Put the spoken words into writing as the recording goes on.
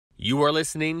You are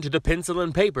listening to the Pencil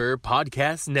and Paper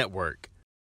Podcast Network.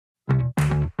 Wake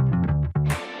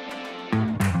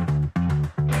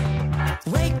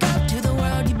up to the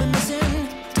world you've been missing.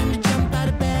 Time to jump out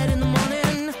of bed in the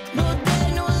morning. No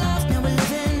day, no life, now we're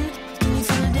living. Can you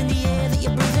feel it in the air that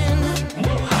you're breathing?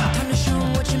 Time to show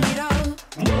 'em what you're made of.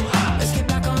 Let's get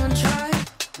back on track.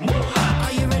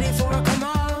 Are you ready for a come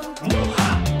on?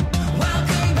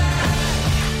 Welcome back.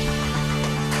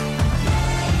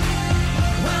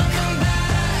 Welcome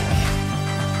back.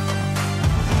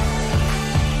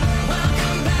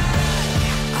 Welcome back.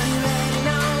 Are you ready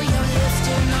now? You're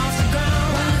lifting off the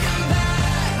ground. Welcome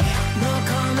back. No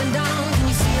calming down. Can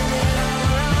you feel it all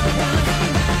around?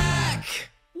 Welcome back.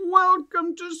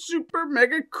 Welcome to Super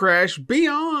Mega Crash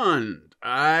Beyond.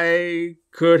 I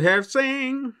could have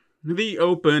sang the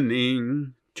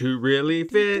opening to really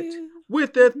fit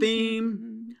with the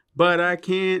theme, but I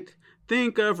can't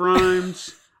think of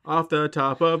rhymes off the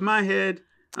top of my head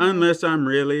unless I'm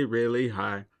really, really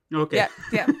high. Okay.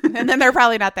 Yeah. And then they're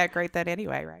probably not that great then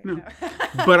anyway, right? No.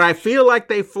 But I feel like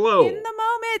they flow. In the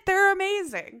moment, they're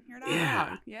amazing. You're not Yeah.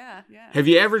 wrong. Yeah. Have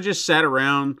you ever just sat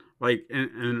around like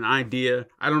an idea?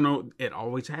 I don't know. It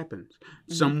always happens.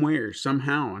 Somewhere,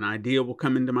 somehow, an idea will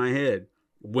come into my head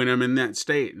when I'm in that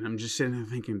state. And I'm just sitting there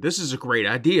thinking, this is a great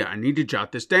idea. I need to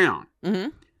jot this down. Mm-hmm.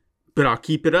 But I'll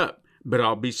keep it up. But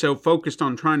I'll be so focused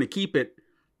on trying to keep it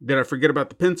that I forget about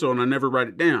the pencil and I never write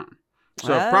it down.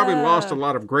 So I've probably lost a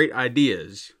lot of great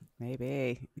ideas.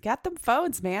 Maybe. Got them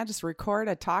phones, man. Just record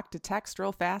a talk to text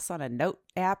real fast on a note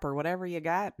app or whatever you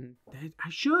got. And I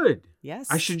should. yes.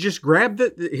 I should just grab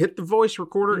hit the voice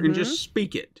recorder and just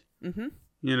speak it. Mm-hmm.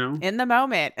 You know? In the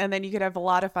moment. And then you could have a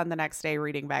lot of fun the next day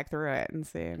reading back through it and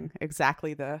seeing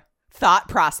exactly the thought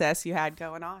process you had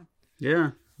going on.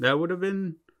 Yeah, that would have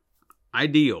been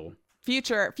ideal.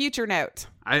 Future note.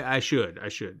 I should.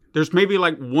 There's maybe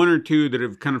like one or two that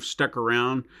have kind of stuck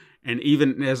around. And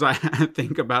even as I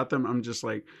think about them, I'm just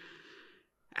like,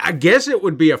 I guess it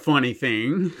would be a funny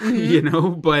thing, you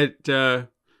know, but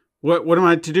what am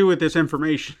I to do with this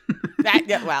information? You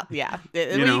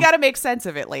got to make sense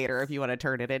of it later if you want to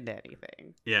turn it into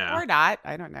anything. Yeah. Or not.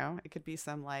 I don't know. It could be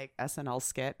some like SNL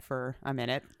skit for a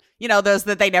minute. You know, those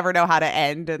that they never know how to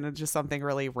end and then just something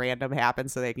really random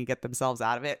happens so they can get themselves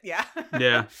out of it. Yeah.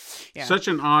 Yeah. Yeah. Such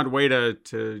an odd way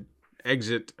to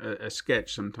exit a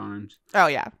sketch sometimes. Oh,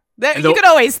 yeah. You could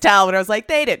always tell when I was like,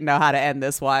 they didn't know how to end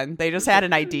this one. They just had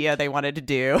an idea they wanted to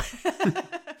do.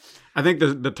 I think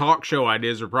the talk show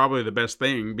ideas are probably the best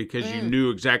thing because you knew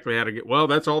exactly how to get, well,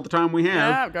 that's all the time we have.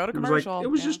 Yeah, go to commercial.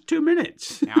 It was just 2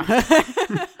 minutes.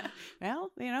 Yeah.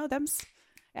 Well, you know, them's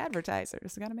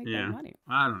advertisers. Got to make that money.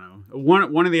 I don't know.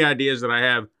 One of the ideas that I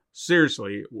have,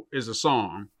 seriously, is a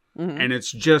song. Mm-hmm. And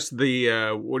it's just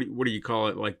the, what do you call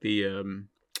it? Like the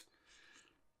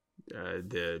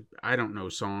I don't know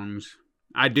songs.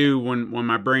 I do when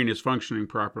my brain is functioning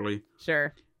properly.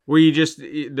 Sure. Where you just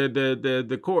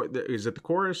the chorus, is it the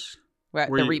chorus? What,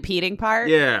 Where the you- repeating part?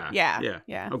 Yeah.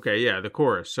 Yeah. Okay, yeah, the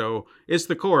chorus. So it's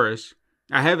the chorus.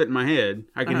 I have it in my head.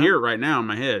 I can hear it right now in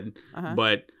my head,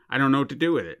 but I don't know what to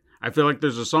do with it. I feel like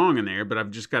there's a song in there, but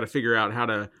I've just got to figure out how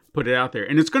to put it out there.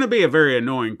 And it's going to be a very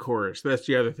annoying chorus. That's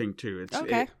the other thing too.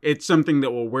 It's something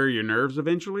that will wear your nerves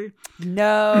eventually.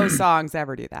 No songs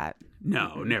ever do that.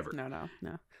 No, never. No.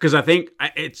 Because I think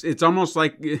it's almost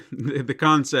like the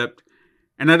concept,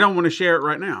 and I don't want to share it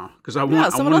right now because I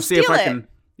want to see if I can.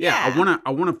 Yeah,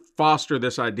 I want to foster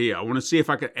this idea. I want to see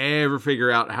if I could ever figure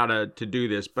out how to do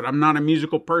this. But I'm not a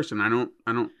musical person. I don't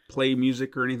play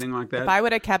music or anything like that. If I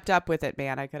would have kept up with it,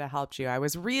 man, I could have helped you. I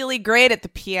was really great at the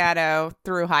piano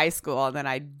through high school, and then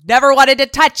I never wanted to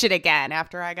touch it again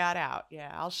after I got out.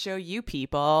 Yeah, I'll show you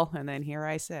people, and then here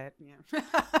I sit. Yeah.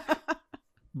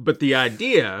 But the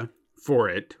idea for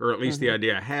it, or at least the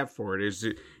idea I have for it, is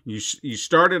that you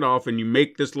start it off and you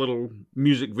make this little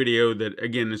music video that,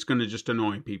 again, it's going to just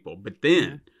annoy people. But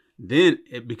then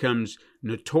it becomes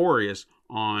notorious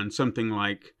on something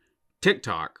like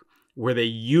TikTok, where they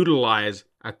utilize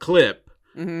a clip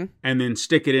and then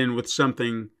stick it in with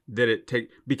something that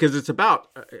because it's about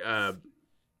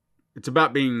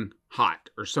being hot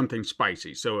or something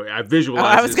spicy. So I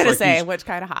visualize. I was going to like say, which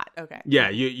kind of hot? Okay. Yeah,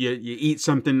 you eat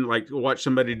something, like watch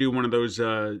somebody do one of those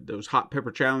hot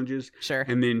pepper challenges. Sure.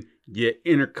 And then you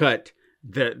intercut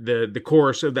the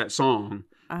chorus of that song,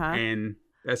 and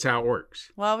that's how it works.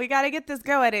 Well, we got to get this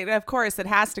going. And of course, it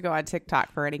has to go on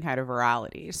TikTok for any kind of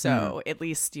virality. So at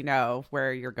least you know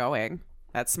where you're going.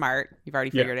 That's smart. You've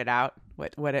already figured it out.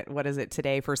 What is it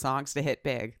today for songs to hit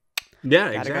big? Yeah,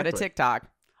 Gotta exactly. go to TikTok.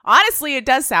 Honestly, it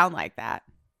does sound like that.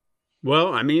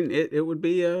 Well, I mean, it would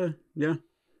be, yeah,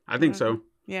 I think so.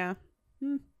 Yeah.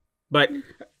 But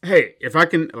hey, if I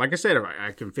can, like I said, if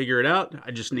I can figure it out,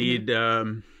 I just need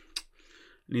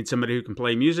need somebody who can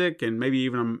play music and maybe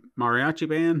even a mariachi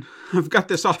band. I've got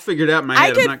this all figured out in my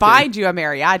head. I could find you a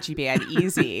mariachi band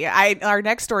easy. Our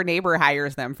next door neighbor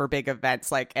hires them for big events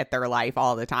like at their life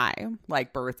all the time,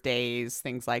 like birthdays,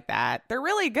 things like that. They're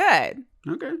really good.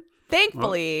 Okay.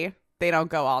 Thankfully, they don't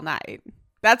go all night.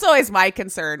 That's always my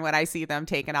concern when I see them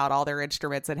taking out all their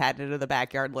instruments and heading into the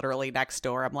backyard literally next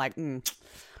door. I'm like,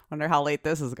 wonder how late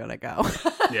this is going to go.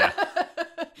 Yeah.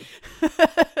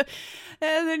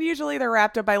 And then usually they're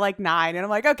wrapped up by like 9. And I'm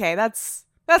like, okay, that's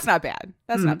not bad.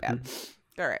 That's not bad.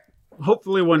 All right.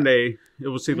 Hopefully one day it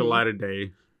will see the light of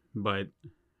day. But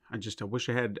I wish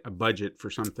I had a budget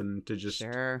for something to just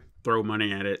throw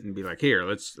money at it and be like, here,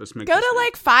 let's make Go this to thing.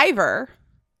 like Fiverr.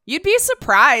 You'd be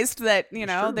surprised that,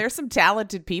 there's some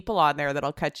talented people on there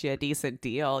that'll cut you a decent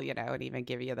deal, and even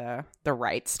give you the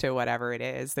rights to whatever it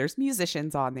is. There's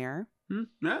musicians on there. No,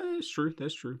 that's true.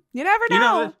 That's true. You never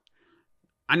know.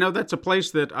 I know that's a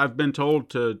place that I've been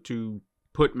told to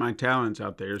put my talents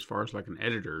out there as far as like an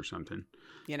editor or something.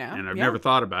 And I've never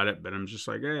thought about it, but I'm just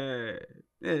like, yeah.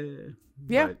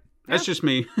 But that's just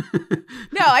me.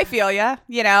 No, I feel ya.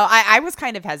 I was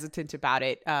kind of hesitant about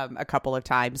it a couple of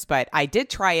times, but I did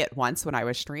try it once when I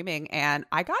was streaming, and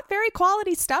I got very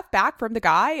quality stuff back from the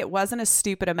guy. It wasn't a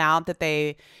stupid amount that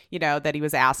that he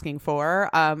was asking for.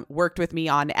 Worked with me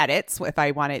on edits if I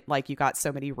wanted, like, you got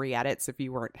so many re-edits if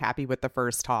you weren't happy with the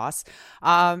first toss.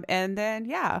 And then,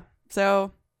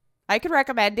 so I could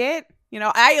recommend it.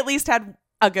 I at least had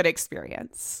a good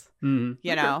experience.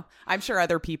 I'm sure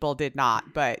other people did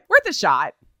not, but worth a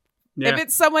shot. If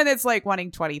it's someone that's like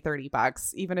wanting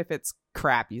 $20-$30, even if it's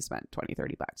crap, you spent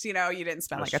 $20-$30. You didn't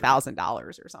spend like $1,000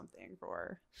 or something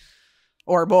or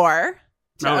more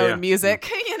to own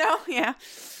music.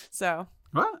 So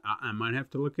well, I might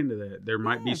have to look into that. There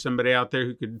might be somebody out there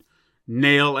who could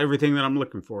nail everything that I'm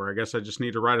looking for. I guess I just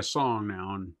need to write a song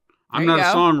now, and I'm not a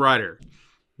songwriter.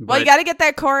 Well, you got to get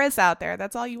that chorus out there.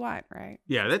 That's all you want, right?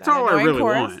 Yeah, that's all I really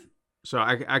want. So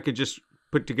I could just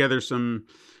put together some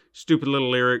stupid little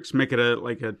lyrics, make it a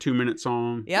 2-minute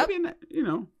song. Yep. Maybe,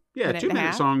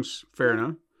 2-minute songs, fair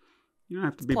enough. You don't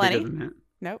have to be bigger than that.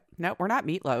 Nope. We're not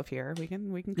Meatloaf here. We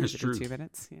can keep it in 2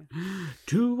 minutes. Yeah.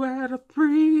 2 out of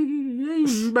 3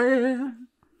 ain't bad.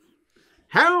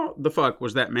 How the fuck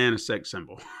was that man a sex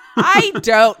symbol? I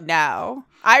don't know.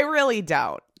 I really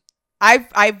don't.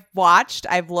 I've watched,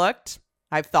 I've looked,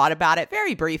 I've thought about it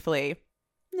very briefly.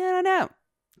 I don't know.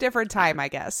 Different time, I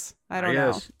guess. I don't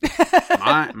know.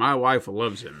 my wife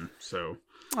loves him, so.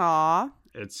 Aw.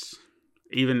 It's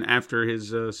even after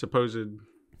his supposed.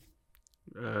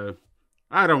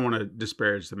 I don't want to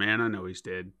disparage the man. I know he's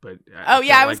dead, but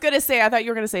I was gonna say. I thought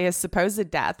you were gonna say his supposed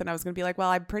death, and I was gonna be like,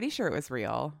 well, I'm pretty sure it was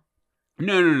real.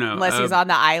 No. Unless he's on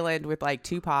the island with like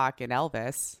Tupac and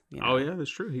Elvis. Oh yeah,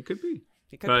 that's true. He could be.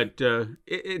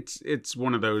 It's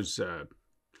one of those.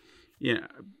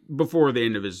 Before the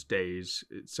end of his days,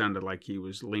 it sounded like he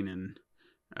was leaning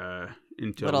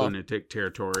into lunatic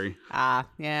territory.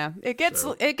 Yeah. It gets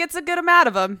a good amount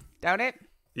of them, don't it?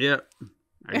 Yeah.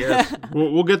 I guess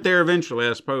we'll get there eventually,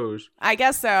 I suppose. I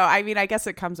guess so. I mean, I guess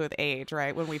it comes with age,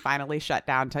 right? When we finally shut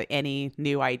down to any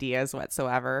new ideas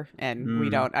whatsoever, and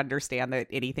we don't understand that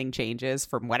anything changes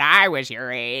from when I was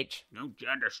your age. Don't you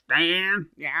understand?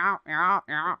 Yeah.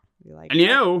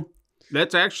 And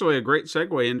that's actually a great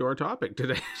segue into our topic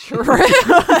today.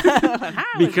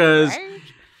 Because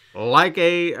like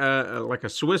a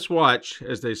Swiss watch,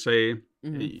 as they say,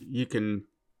 you can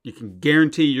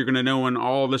guarantee you're going to know when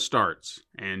all this starts.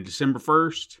 And December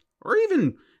 1st, or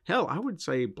even, hell, I would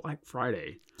say Black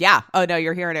Friday. Yeah. Oh, no,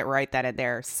 you're hearing it right then and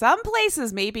there. Some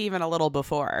places maybe even a little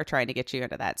before, trying to get you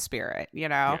into that spirit,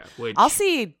 Yeah, I'll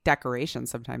see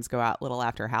decorations sometimes go out a little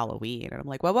after Halloween. And I'm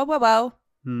like, whoa.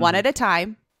 One at a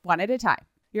time.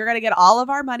 You're going to get all of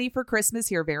our money for Christmas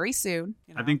here very soon.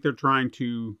 I think they're trying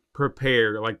to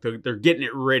prepare, like they're getting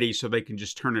it ready so they can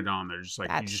just turn it on. They're just like,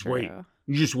 You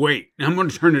just wait. I'm going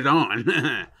to turn it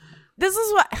on. This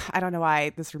is what, I don't know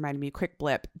why this reminded me, quick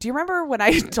blip. Do you remember when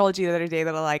I told you the other day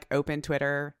that I opened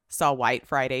Twitter, saw White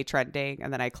Friday trending,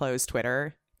 and then I closed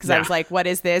Twitter? Because I was like, what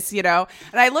is this? And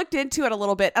I looked into it a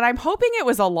little bit, and I'm hoping it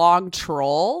was a long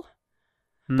troll.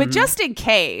 But just in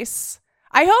case,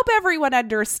 I hope everyone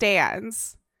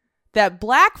understands that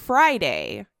Black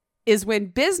Friday is when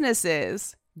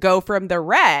businesses go from the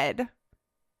red,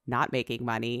 not making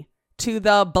money, to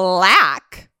the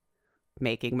black,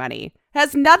 making money.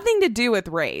 Has nothing to do with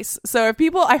race. So if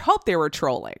people, I hope they were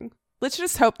trolling. Let's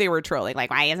just hope they were trolling. Like,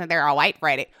 why isn't there a White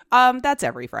Friday? That's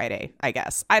every Friday, I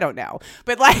guess. I don't know.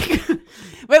 But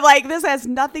like, this has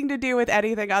nothing to do with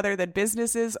anything other than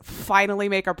businesses finally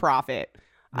make a profit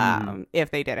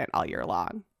if they didn't all year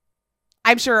long.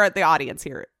 I'm sure the audience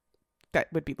here that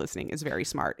would be listening is very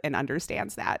smart and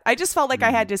understands that. I just felt like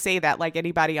I had to say that, like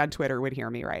anybody on Twitter would hear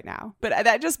me right now. But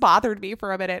that just bothered me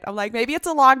for a minute. I'm like, maybe it's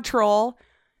a long troll,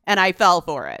 and I fell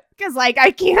for it. Because, like,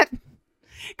 I can't.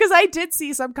 Because I did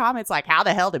see some comments like, how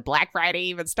the hell did Black Friday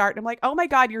even start? And I'm like, oh my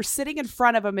God, you're sitting in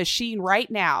front of a machine right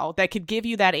now that could give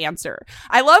you that answer.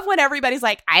 I love when everybody's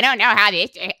like, I don't know how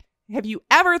this. Have you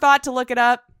ever thought to look it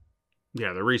up?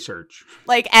 Yeah, the research.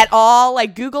 Like, at all?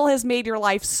 Like, Google has made your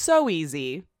life so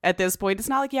easy at this point. It's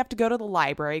not like you have to go to the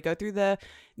library, go through the,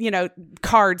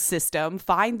 card system,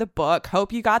 find the book,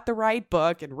 hope you got the right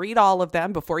book, and read all of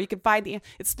them before you can find the.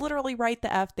 It's literally right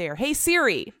the F there. Hey,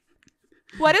 Siri,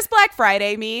 what does Black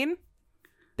Friday mean?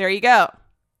 There you go.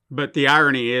 But the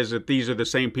irony is that these are the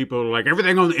same people who are like,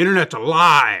 everything on the internet's a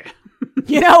lie.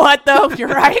 You know what, though? You're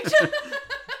right.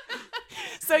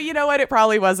 So you know what? It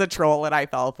probably was a troll and I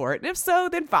fell for it. And if so,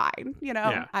 then fine.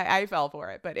 Yeah. I fell for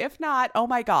it. But if not, oh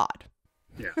my God.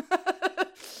 Yeah.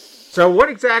 So what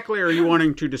exactly are you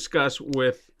wanting to discuss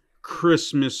with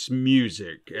Christmas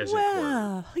music, as it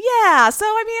were? Yeah. So,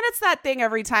 I mean, it's that thing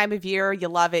every time of year. You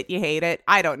love it. You hate it.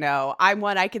 I don't know. I'm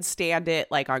one, I can stand it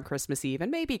like on Christmas Eve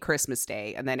and maybe Christmas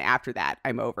Day. And then after that,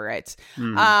 I'm over it.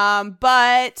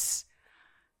 But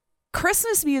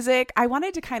Christmas music, I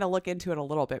wanted to kind of look into it a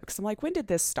little bit because I'm like, when did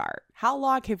this start? How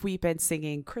long have we been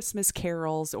singing Christmas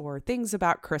carols or things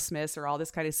about Christmas or all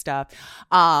this kind of stuff?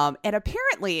 And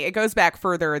apparently it goes back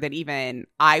further than even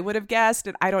I would have guessed.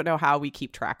 And I don't know how we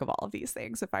keep track of all of these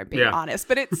things, if I'm being honest.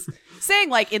 But it's saying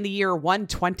like in the year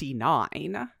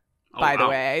 129, by the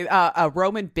way, a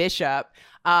Roman bishop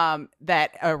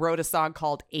that wrote a song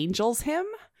called Angel's Hymn,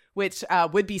 which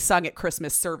would be sung at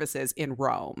Christmas services in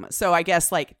Rome. So I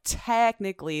guess like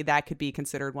technically that could be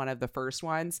considered one of the first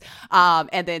ones.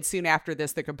 And then soon after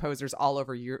this, the composers all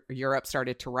over Europe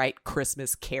started to write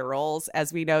Christmas carols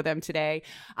as we know them today.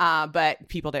 But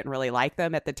people didn't really like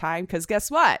them at the time because guess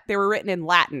what? They were written in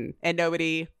Latin and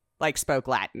nobody spoke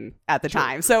Latin at the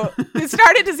time. So it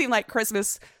started to seem like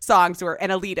Christmas songs were an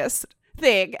elitist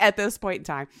thing at this point in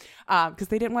time because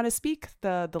they didn't want to speak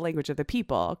the language of the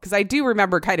people. Because I do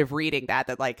remember kind of reading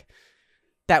that like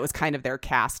that was kind of their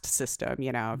caste system,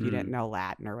 if you didn't know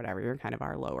Latin or whatever, you're kind of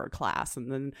our lower class,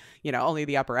 and then only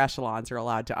the upper echelons are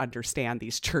allowed to understand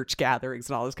these church gatherings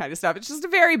and all this kind of stuff. It's just a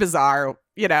very bizarre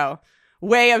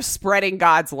way of spreading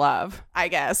God's love, I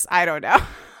guess. I don't know.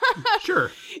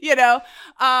 Sure.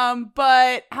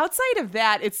 But outside of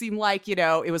that, it seemed like,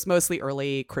 it was mostly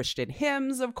early Christian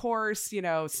hymns, of course,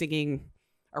 singing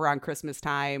around Christmas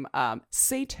time.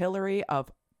 Saint Hilary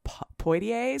of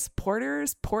Poitiers,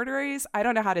 Porters. I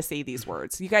don't know how to say these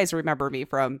words. You guys remember me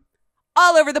from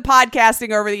all over the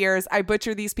podcasting over the years. I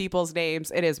butcher these people's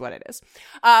names. It is what it is.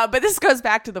 But this goes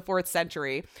back to the 4th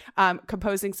century,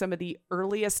 composing some of the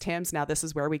earliest hymns. Now, this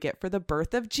is where we get for the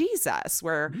birth of Jesus,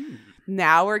 where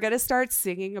now we're going to start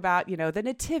singing about, the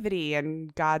nativity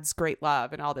and God's great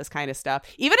love and all this kind of stuff.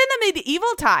 Even in the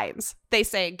medieval times, they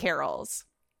sang carols.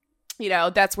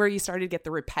 That's where you started to get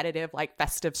the repetitive,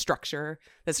 festive structure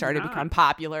that started to become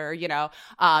popular,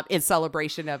 in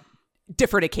celebration of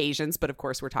different occasions. But of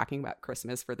course, we're talking about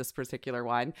Christmas for this particular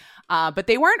one. But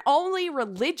they weren't only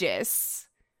religious,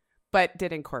 but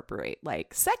did incorporate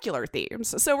secular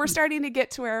themes. So we're starting to get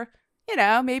to where,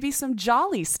 maybe some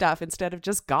jolly stuff instead of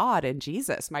just God and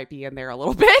Jesus might be in there a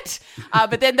little bit.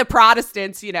 But then the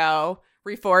Protestants,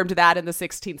 reformed that in the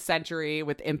 16th century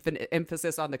with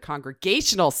emphasis on the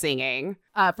congregational singing.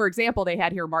 For example, they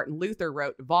had here Martin Luther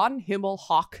wrote, Von Himmel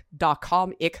hoch da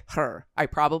komm ich her. I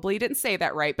probably didn't say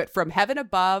that right, but from heaven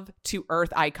above to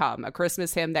earth I come, a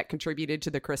Christmas hymn that contributed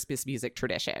to the Christmas music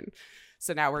tradition.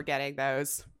 So now we're getting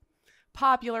those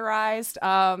popularized.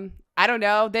 I don't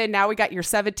know. Then now we got your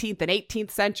 17th and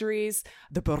 18th centuries,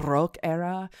 the Baroque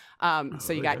era.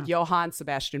 So you got Johann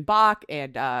Sebastian Bach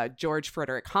and George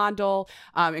Frederick Handel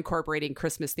incorporating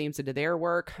Christmas themes into their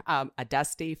work.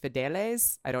 Adeste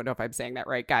Fideles. I don't know if I'm saying that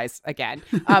right, guys. Again,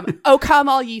 O Come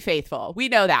All Ye Faithful. We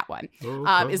know that one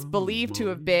is believed to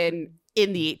have been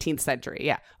in the 18th century.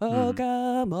 Yeah. Oh,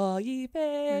 come all ye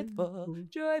faithful,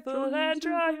 joyful and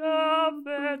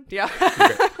triumphant.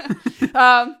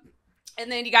 Yeah.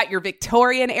 And then you got your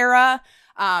Victorian era.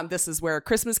 This is where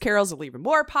Christmas carols are even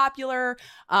more popular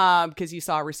because you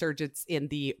saw a resurgence in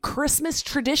the Christmas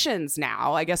traditions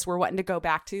now. I guess we're wanting to go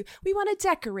back to, we want to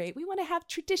decorate. We want to have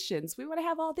traditions. We want to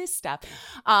have all this stuff.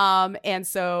 And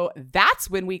so that's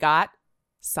when we got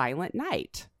Silent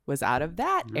Night. was out of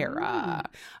that era.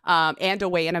 And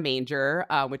Away in a Manger,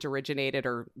 which originated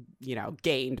or,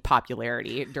 gained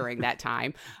popularity during that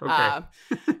time. Okay.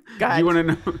 Go ahead. Do you want to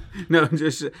know? No,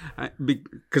 just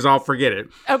because I'll forget it.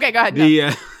 Okay, go ahead.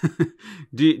 The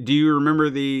do you remember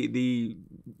the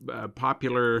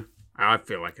popular? I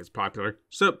feel like it's popular.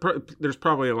 So there's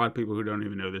probably a lot of people who don't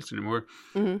even know this anymore.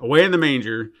 Mm-hmm. Away in the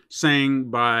Manger,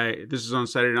 sang by, this is on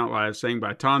Saturday Night Live, sang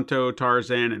by Tonto,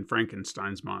 Tarzan, and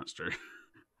Frankenstein's Monster.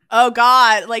 Oh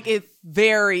God, like it's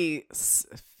very,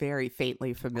 very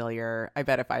faintly familiar. I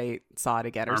bet if I saw it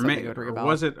again or something, it would ring a bell.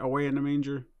 Was it Away in the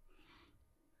Manger?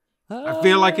 I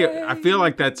feel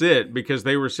like that's it because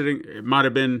they were sitting. It might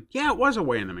have been. Yeah, it was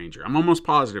Away in the Manger. I'm almost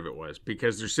positive it was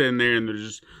because they're sitting there and they're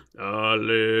just a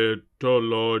little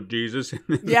Lord Jesus.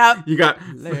 Yep. You got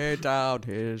lay down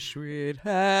his sweet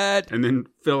head, and then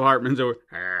Phil Hartman's over.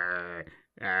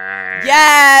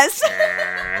 Yes.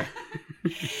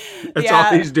 That's all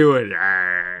he's doing.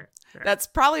 That's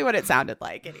probably what it sounded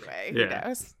like anyway. Yeah. Who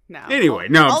knows? No. Anyway,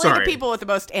 no, I'm only sorry. the people with the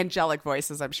most angelic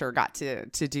voices, I'm sure, got to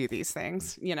do these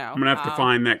things, I'm going to have to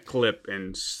find that clip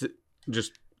and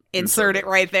just insert it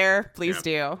right there. Please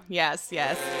do. Yes,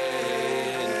 yes.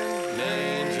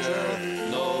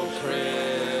 No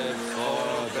crib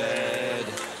or bed.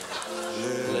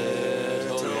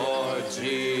 Little Lord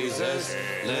Jesus,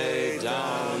 lay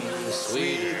down the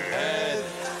sweet head.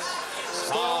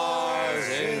 Stars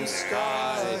in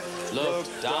sky, look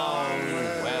down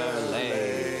where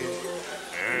lay.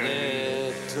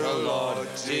 Little Lord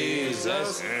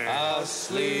Jesus,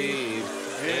 asleep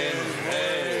in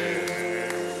hay.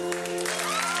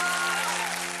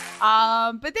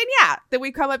 But then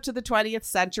we come up to the 20th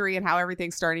century and how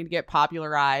everything's starting to get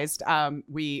popularized.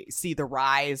 We see the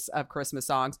rise of Christmas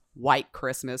songs. White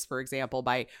Christmas, for example,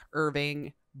 by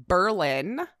Irving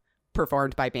Berlin,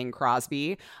 performed by Bing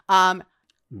Crosby.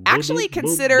 Actually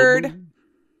considered,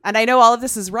 and I know all of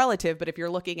this is relative, but if you're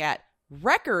looking at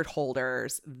record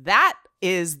holders, that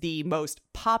is the most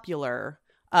popular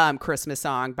Christmas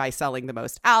song by selling the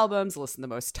most albums, listened the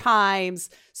most times.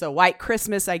 So White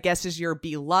Christmas, I guess, is your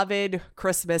beloved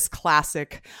Christmas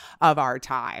classic of our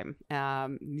time.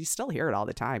 You still hear it all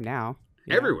the time now.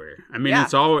 Everywhere. I mean,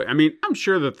 it's all, I mean, I'm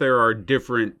sure that there are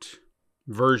different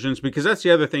versions because that's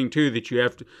the other thing too that you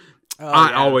have to,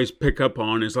 I always pick up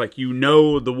on is like,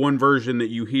 the one version that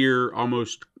you hear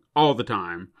almost all the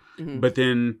time, but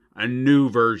then a new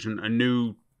version, a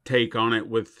new take on it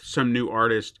with some new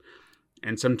artist.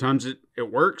 And sometimes it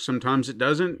works, sometimes it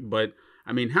doesn't. But,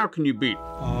 I mean, how can you beat?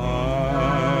 I'm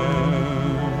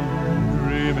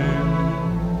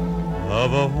dreaming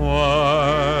of a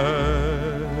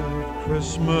white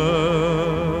Christmas.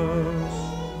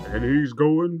 And he's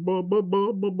going all the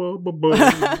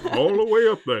way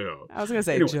up there. I was going to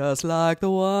say, just like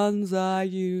the ones I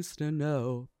used to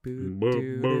know.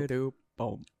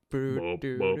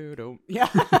 Yeah.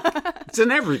 It's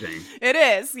in everything. It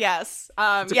is, yes.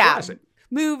 It's a classic.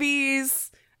 Movies,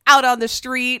 out on the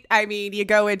street. I mean, you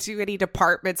go into any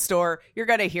department store, you're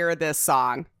going to hear this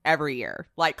song every year,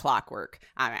 like clockwork.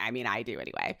 I mean, I do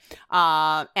anyway.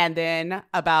 And then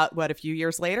about, a few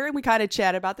years later, and we kind of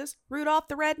chatted about this, Rudolph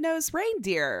the Red-Nosed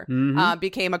Reindeer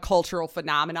became a cultural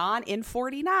phenomenon in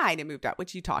 1949 and moved out,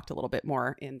 which you talked a little bit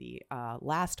more in the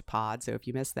last pod. So if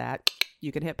you missed that,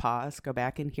 you can hit pause, go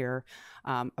back and hear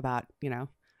about,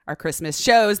 our Christmas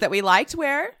shows that we liked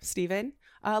where, Stephen,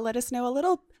 let us know a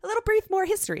little brief more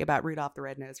history about Rudolph the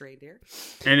Red-Nosed Reindeer.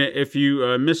 And if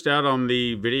you missed out on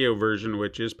the video version,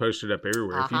 which is posted up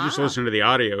everywhere, if you just listen to the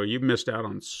audio, you've missed out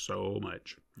on so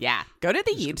much. Yeah, go to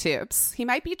the YouTubes. He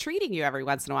might be treating you every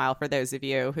once in a while for those of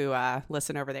you who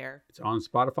listen over there. It's on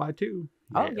Spotify too.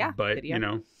 Oh, yeah. But,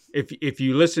 video. if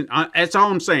you listen, that's all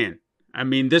I'm saying. I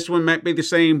mean, this one might be the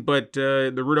same, but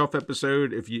the Rudolph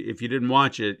episode, if you didn't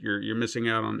watch it, you're missing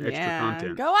out on extra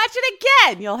content. Go watch it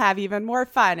again. You'll have even more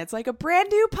fun. It's like a brand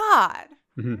new pod.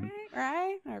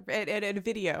 Right? And a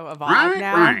video evolved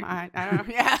now. Right. I don't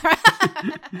know. Yeah.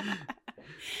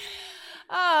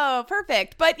 Oh,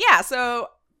 perfect. But yeah, so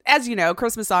as you know,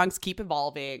 Christmas songs keep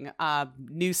evolving.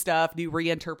 New stuff, new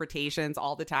reinterpretations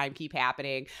all the time keep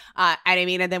happening.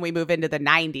 And then we move into the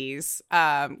 90s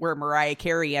where Mariah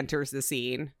Carey enters the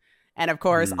scene. And of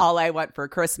course, All I Want for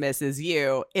Christmas Is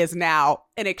You is now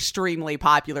an extremely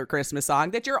popular Christmas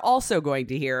song that you're also going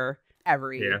to hear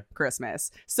every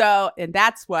Christmas. So, and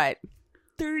that's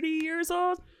 30 years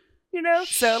old,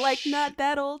 so like not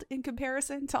that old in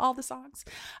comparison to all the songs.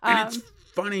 And it's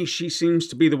funny, she seems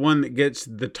to be the one that gets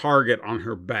the target on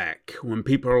her back. When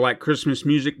people are like Christmas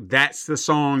music, that's the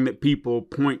song that people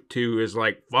point to as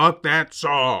like, fuck that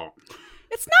song.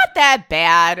 It's not that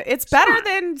bad. It's better not.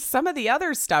 than some of the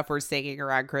other stuff we're singing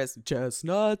around Christmas.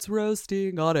 Chestnuts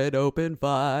roasting on an open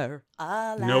fire.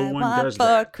 All No I one want does for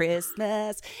that.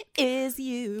 Christmas is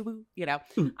you. You know,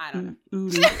 I don't know.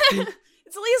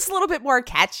 It's at least a little bit more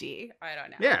catchy. I don't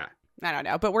know. Yeah, I don't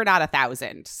know. But we're not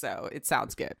 1,000, so it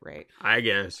sounds good, right? I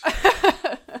guess.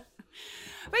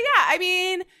 But yeah, I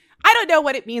mean, I don't know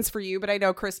what it means for you, but I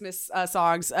know Christmas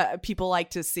songs, people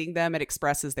like to sing them. It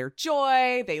expresses their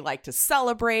joy. They like to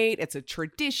celebrate. It's a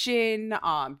tradition,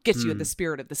 gets you in the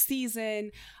spirit of the season,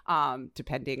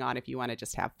 depending on if you want to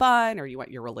just have fun or you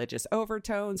want your religious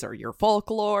overtones or your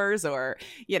folklores or,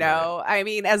 you know, I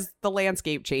mean, as the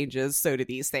landscape changes, so do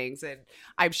these things. And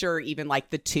I'm sure even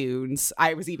like the tunes,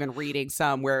 I was even reading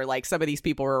some where like some of these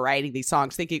people were writing these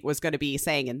songs thinking it was going to be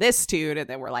sang in this tune. And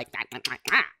then we're like, nah, nah, nah,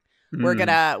 nah. We're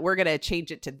gonna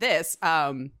change it to this.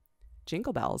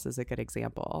 Jingle Bells is a good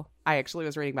example. I actually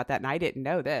was reading about that and I didn't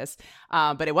know this,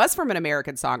 but it was from an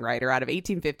American songwriter out of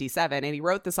 1857, and he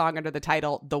wrote the song under the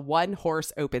title "The One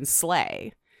Horse Open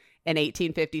Sleigh" in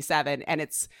 1857,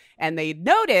 and they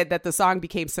noted that the song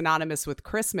became synonymous with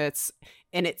Christmas,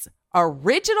 and its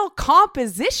original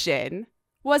composition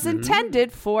was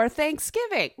intended for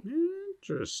Thanksgiving.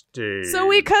 Interesting. So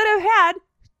we could have had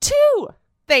two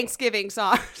Thanksgiving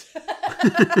songs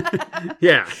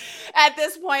Yeah. at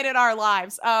this point in our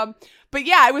lives. But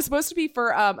yeah, it was supposed to be for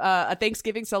a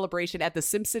Thanksgiving celebration at the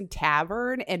Simpson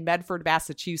Tavern in Medford,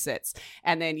 Massachusetts.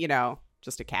 And then, you know,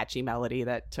 just a catchy melody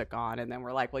that took on. And then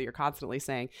we're like, well, you're constantly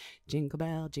saying jingle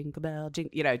bell, jingle,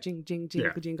 you know, jing, jingle,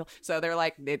 Yeah. jingle. So they're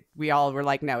like, we all were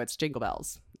like, no, it's Jingle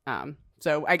Bells.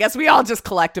 So I guess we all just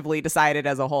collectively decided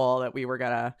as a whole that we were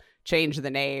going to change the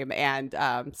name and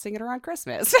sing it around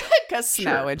Christmas because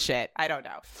snow and shit. I don't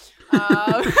know.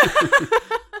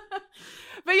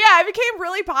 But yeah, it became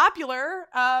really popular.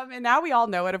 And now we all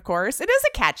know it, of course. It is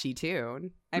a catchy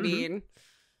tune. I mean,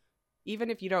 even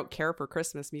if you don't care for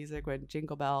Christmas music, when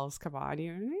Jingle Bells come on,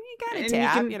 you got to And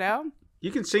tap, you know?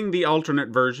 You can sing the alternate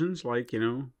versions, like, you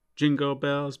know, Jingle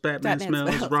Bells, Batman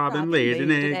smells, Robin laid an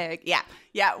egg. Yeah.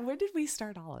 Yeah. When did we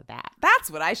start all of that?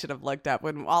 That's what I should have looked up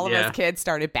when all of us kids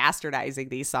started bastardizing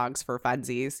these songs for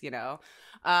funsies, you know?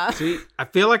 See, I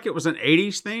feel like it was an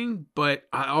 80s thing, but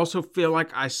I also feel like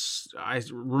I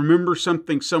remember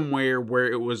something somewhere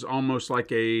where it was almost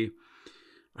like it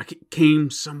came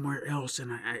somewhere else,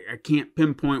 and I can't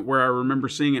pinpoint where I remember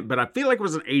seeing it, but I feel like it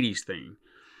was an 80s thing.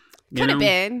 Could have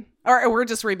been. Or we're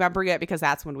just remembering it because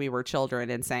that's when we were children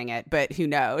and sang it. But who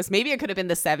knows? Maybe it could have been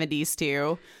the 70s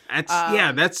too.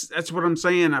 That's what I'm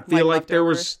saying. I feel like there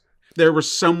was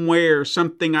somewhere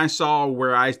something I saw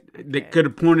where that could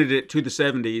have pointed it to the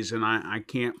 70s, and I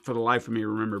can't for the life of me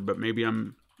remember. But maybe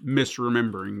I'm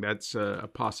misremembering. That's a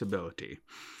possibility.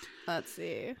 Let's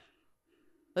see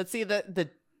the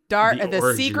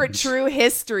origins. secret true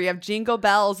history of Jingle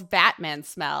Bells Batman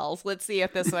smells. Let's see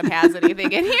if this one has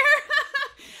anything in here.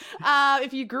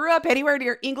 If you grew up anywhere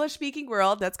near English-speaking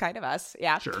world, that's kind of us.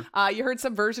 Yeah. Sure. You heard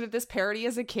some version of this parody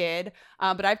as a kid,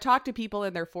 but I've talked to people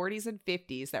in their 40s and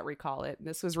 50s that recall it.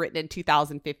 This was written in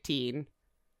 2015.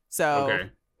 So, Okay.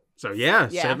 So, yeah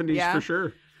 70s for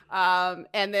sure.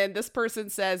 And then this person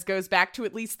says goes back to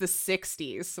at least the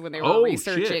 60s when they were Oh,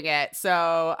 researching it.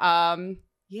 So,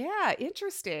 yeah,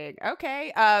 interesting.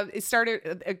 Okay.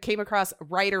 It came across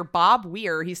writer Bob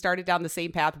Weir. He started down the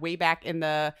same path way back in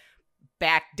the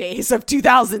back days of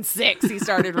 2006. He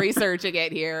started researching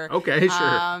it here. Okay,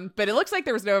 sure. But it looks like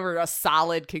there was never a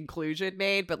solid conclusion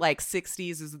made, but like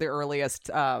 60s is the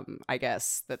earliest, I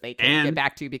guess, that they can get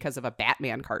back to because of a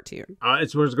Batman cartoon.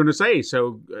 That's what I was going to say.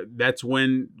 So that's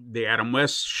when the Adam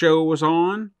West show was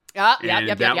on.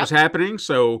 That was happening.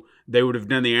 So they would have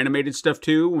done the animated stuff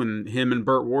too when him and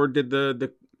Burt Ward did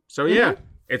the. So yeah,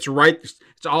 it's right.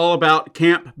 It's all about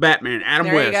Camp Batman, Adam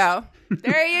West. There you go.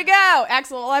 There you go.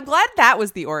 Excellent. Well, I'm glad that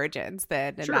was the origins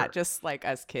then, and not just like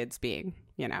us kids being,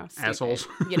 you know, stupid, assholes.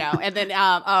 you know. And then,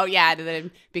 and then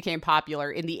it became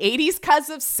popular in the 80s because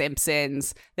of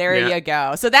Simpsons. There you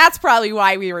go. So that's probably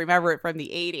why we remember it from the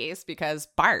 80s, because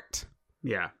Bart.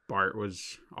 Yeah, Bart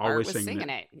was always singing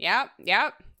it. Yep.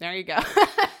 There you go.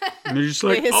 And they're just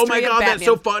like, oh my God, that's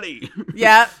so funny.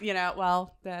 Yeah, you know,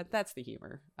 well, that's the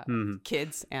humor of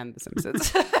kids and The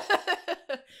Simpsons.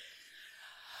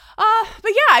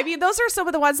 But yeah, I mean, those are some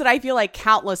of the ones that I feel like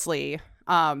countlessly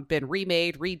been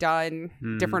remade, redone,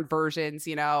 different versions,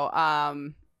 you know.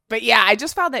 But yeah, I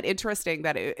just found that interesting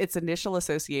that its initial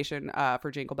association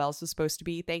for Jingle Bells was supposed to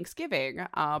be Thanksgiving,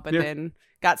 but then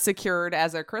got secured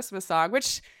as a Christmas song,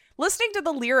 which, listening to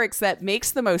the lyrics, that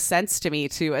makes the most sense to me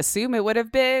to assume it would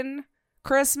have been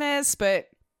Christmas, but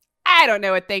I don't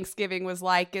know what Thanksgiving was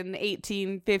like in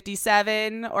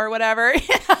 1857 or whatever.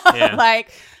 Yeah.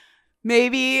 Like,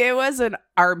 maybe it was an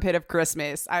armpit of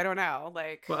Christmas. I don't know.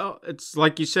 Like, Well, it's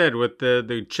like you said with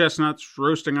the chestnuts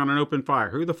roasting on an open fire.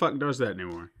 Who the fuck does that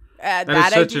anymore? that is I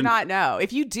such do an- not know.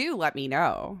 If you do, let me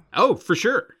know. Oh, for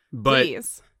sure. But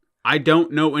Please. I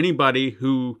don't know anybody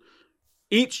who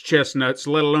eats chestnuts,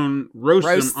 let alone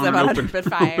roast them on an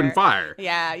open fire.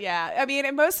 Yeah, yeah. I mean,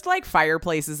 and most like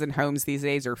fireplaces and homes these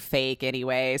days are fake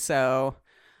anyway. So,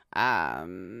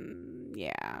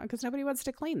 yeah, because nobody wants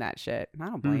to clean that shit. I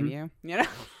don't blame you. You know.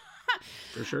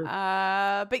 For sure. But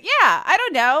yeah, I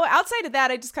don't know. Outside of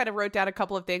that, I just kind of wrote down a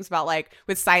couple of things about like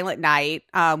with Silent Night,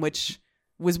 which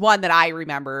was one that I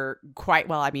remember quite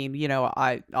well. I mean, you know,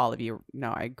 all of you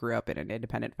know, I grew up in an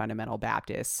independent fundamental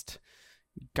Baptist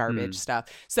garbage stuff.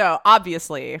 So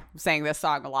obviously sang this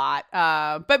song a lot.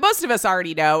 But most of us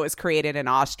already know it was created in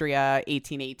Austria,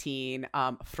 1818.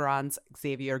 Franz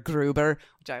Xavier Gruber,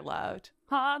 which I loved.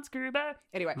 Hans Gruber.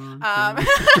 Anyway,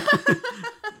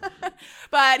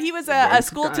 but he was a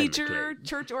school teacher,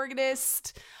 church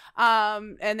organist,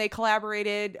 and they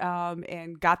collaborated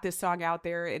and got this song out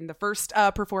there in the first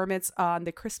performance on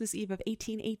the Christmas Eve of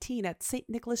 1818 at St.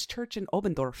 Nicholas Church in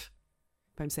Obendorf.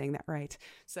 If I'm saying that right.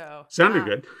 So Sounded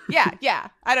good. yeah.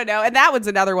 I don't know. And that one's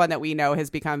another one that we know has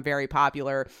become very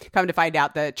popular. Come to find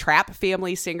out, the Trapp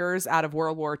family singers out of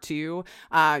World War II, you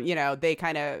know, they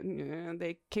kind of,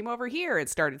 they came over here and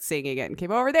started singing it and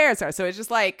came over there. So it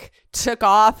just like took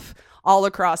off all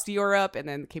across Europe and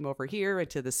then came over here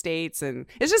into the States. And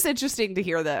it's just interesting to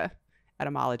hear the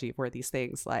etymology of where these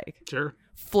things like Sure.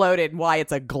 floated, why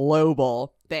it's a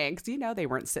global thing. 'Cause, you know, they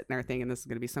weren't sitting there thinking this is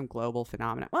going to be some global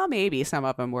phenomenon. Well, maybe some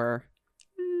of them were,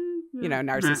 you know,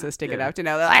 narcissistic enough to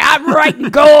know that like, I'm writing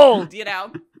gold, you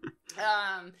know.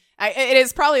 It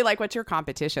is probably like, what's your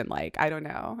competition like? I don't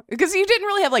know, because you didn't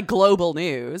really have like global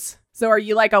news. So are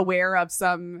you like aware of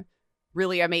some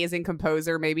really amazing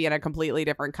composer maybe in a completely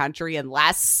different country,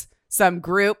 unless some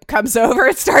group comes over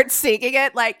and starts singing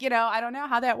it? Like, you know, I don't know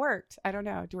how that worked. I don't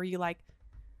know. Were you like,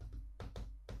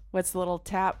 what's the little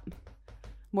tap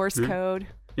Morse code?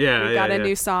 Yeah. We got a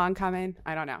new song coming.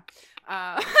 I don't know.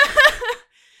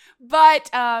 But,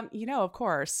 you know, of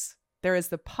course, there is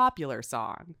the popular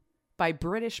song by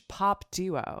British pop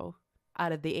duo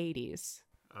out of the 80s.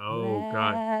 Oh,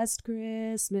 God. Last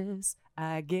Christmas,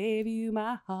 I gave you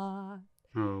my heart.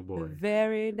 Oh, The boy.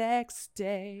 very next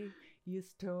day, you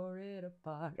tore it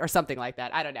apart. Or something like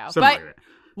that. I don't know. Something But like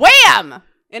that. wham!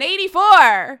 In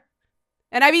 84.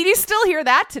 And I mean, you still hear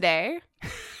that today.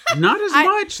 Not as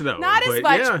much, though. Not as but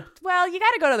much. Yeah. Well, you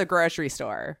got to go to the grocery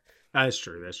store. That's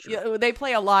true. That's true. Yeah, they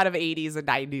play a lot of 80s and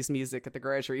 90s music at the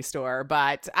grocery store,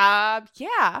 but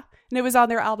yeah. And it was on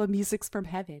their album Music's from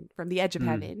Heaven, From the Edge of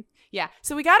Heaven. Yeah.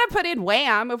 So we got to put in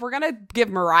Wham. If we're going to give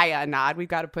Mariah a nod, we've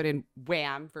got to put in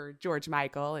Wham for George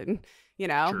Michael and, you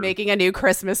know, True. making a new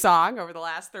Christmas song over the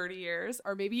last 30 years.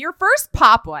 Or maybe your first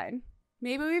pop one.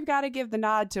 Maybe we've got to give the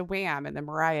nod to Wham. And then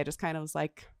Mariah just kind of was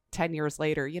like 10 years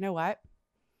later, you know what?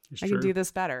 It's I true. can do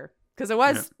this better. Because it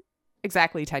was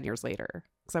exactly 10 years later.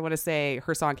 Because I want to say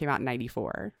her song came out in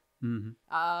 94.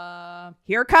 Mhm.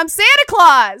 Here Comes Santa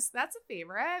Claus. That's a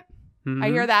favorite. Mhm. I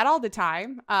hear that all the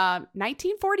time.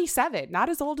 1947, not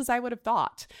as old as I would have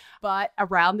thought, but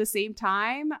around the same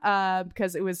time,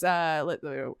 because it was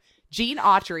Gene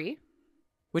Autry,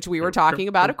 which we were talking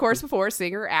about, of course, before,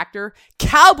 singer, actor,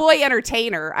 cowboy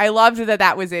entertainer. I loved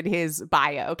that was in his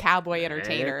bio, cowboy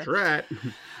entertainer. That's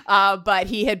right. But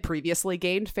he had previously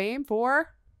gained fame for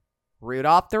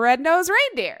Rudolph the Red-Nosed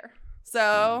Reindeer.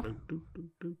 So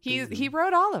he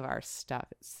wrote all of our stuff,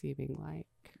 it's seeming like.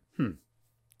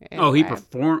 Oh, he Anyway.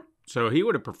 performed. So he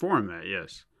would have performed that,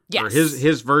 yes. Or Yes.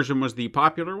 his version was the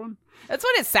popular one? That's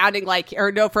what it's sounding like.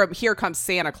 Or no, from Here Comes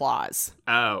Santa Claus.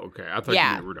 Oh, okay. I thought Yeah.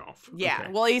 you meant Rudolph. Yeah.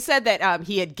 Okay. Well, he said that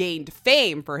he had gained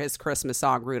fame for his Christmas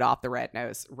song, Rudolph the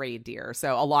Red-Nosed Reindeer.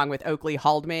 So along with Oakley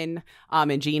Haldeman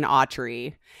and Gene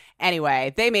Autry.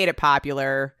 Anyway, they made it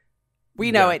popular.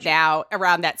 We know it Gotcha. now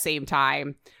around that same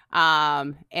time.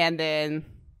 And then,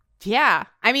 yeah,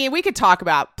 I mean, we could talk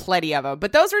about plenty of them,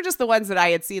 but those were just the ones that I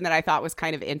had seen that I thought was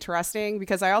kind of interesting,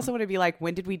 because I also want to be like,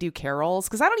 when did we do carols?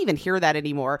 Because I don't even hear that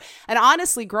anymore. And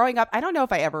honestly, growing up, I don't know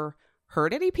if I ever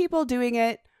heard any people doing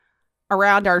it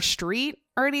around our street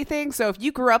or anything. So if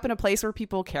you grew up in a place where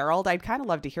people caroled, I'd kind of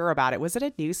love to hear about it. Was it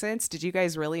a nuisance? Did you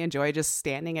guys really enjoy just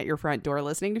standing at your front door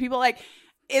listening to people? Like,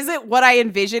 is it what I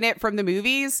envision it from the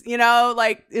movies? You know,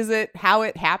 like, is it how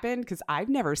it happened? Because I've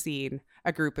never seen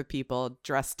a group of people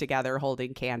dressed together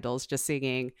holding candles, just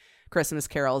singing Christmas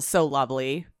carols. So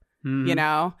lovely. Mhm. You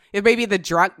know, it may be the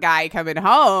drunk guy coming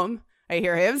home. I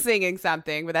hear him singing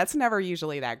something, but that's never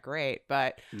usually that great.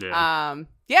 But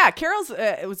Yeah. carols,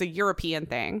 it was a European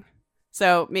thing.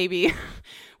 So maybe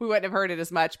we wouldn't have heard it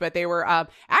as much, but they were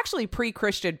actually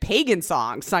pre-Christian pagan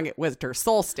songs sung at winter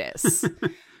solstice,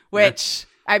 which,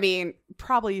 I mean,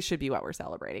 probably should be what we're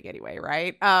celebrating anyway,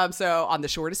 right? So on the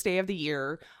shortest day of the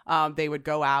year, they would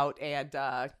go out and,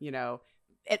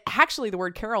 actually the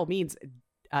word carol means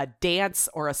a dance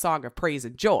or a song of praise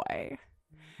and joy.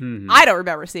 I don't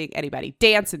remember seeing anybody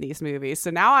dance in these movies.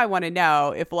 So now I want to know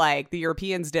if like the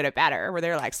Europeans did it better, where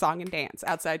they're like song and dance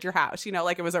outside your house,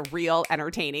 like it was a real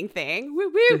entertaining thing. Woo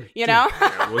woo,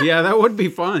 Well, yeah, that would be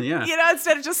fun. Yeah.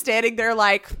 Instead of just standing there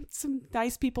like some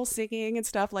nice people singing and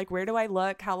stuff, like, where do I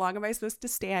look? How long am I supposed to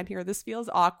stand here? This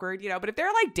feels awkward, but if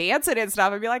they're like dancing and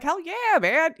stuff, I'd be like, hell yeah,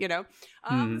 man,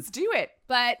 let's do it.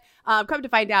 But come to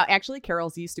find out, actually,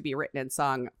 carols used to be written and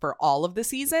sung for all of the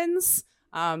seasons.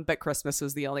 But Christmas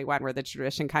was the only one where the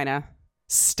tradition kind of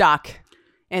stuck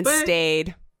and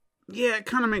stayed. Yeah, it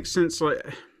kind of makes sense.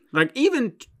 Like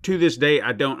even to this day,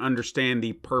 I don't understand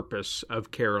the purpose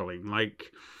of caroling.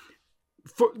 Like,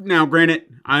 now, granted,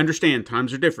 I understand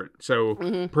times are different,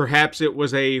 so perhaps it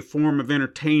was a form of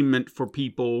entertainment for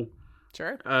people,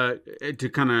 sure, to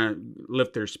kind of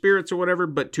lift their spirits or whatever.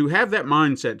 But to have that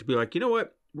mindset to be like, you know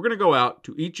what, we're gonna go out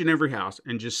to each and every house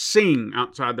and just sing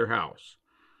outside their house.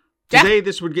 Today,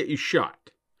 this would get you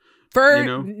shot.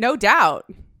 No doubt.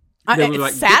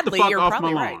 Like, sadly, get the fuck you're off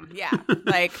probably my right.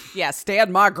 lawn. Yeah.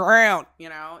 Stand my ground.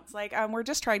 It's like, we're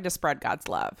just trying to spread God's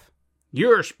love.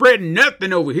 You're spreading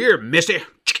nothing over here, missy.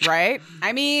 Right?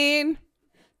 I mean,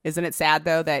 isn't it sad,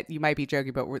 though, that you might be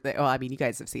joking, but you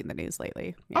guys have seen the news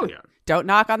lately. Oh, yeah. Don't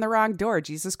knock on the wrong door,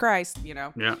 Jesus Christ,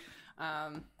 Yeah.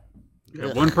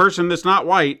 One person that's not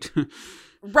white.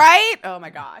 Right? Oh my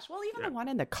gosh. Well, even the one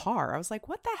in the car, I was like,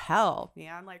 what the hell?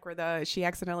 Yeah, like where she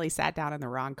accidentally sat down in the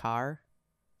wrong car.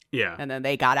 Yeah. And then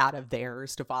they got out of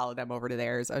theirs to follow them over to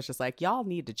theirs. I was just like, y'all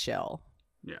need to chill.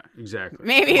 Yeah, exactly.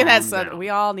 Maybe Calm that's down. we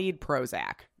all need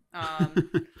Prozac.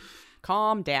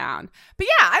 Calm down. But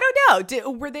yeah, I don't know.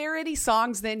 Were there any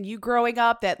songs then you growing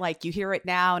up that like you hear it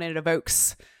now and it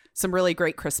evokes some really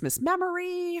great Christmas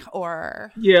memory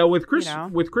or? Yeah, with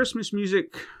Christmas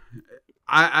music,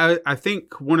 I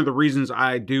think one of the reasons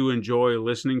I do enjoy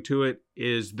listening to it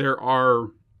is there are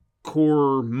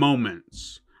core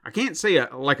moments. I can't say a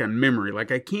memory.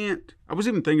 I was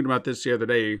even thinking about this the other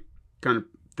day, kind of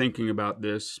thinking about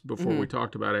this before we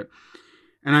talked about it.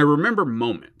 And I remember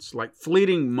moments, like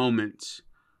fleeting moments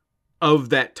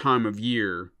of that time of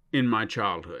year in my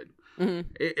childhood.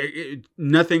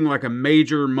 Nothing like a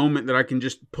major moment that I can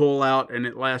just pull out and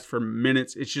it lasts for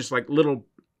minutes. It's just like little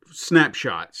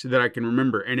snapshots that I can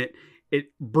remember, and it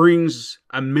brings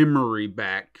a memory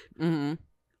back, and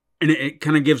it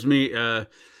kind of gives me I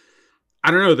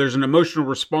don't know, there's an emotional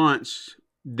response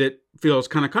that feels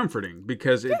kind of comforting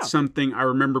because it's something I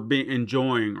remember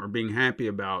enjoying or being happy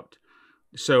about.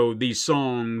 So these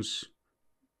songs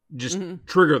just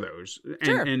trigger those.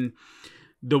 And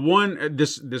the one,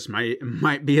 this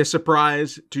might be a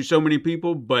surprise to so many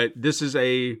people, but this is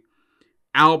a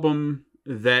album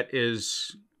that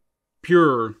is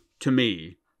pure to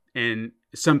me and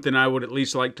something I would at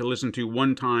least like to listen to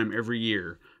one time every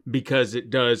year because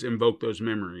it does invoke those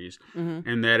memories.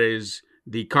 And that is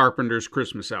the Carpenters'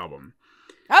 Christmas album.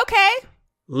 Okay.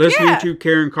 Listening to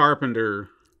Karen Carpenter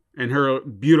and her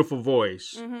beautiful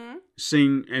voice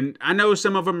sing, and I know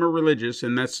some of them are religious,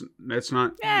 and that's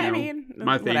not my thing.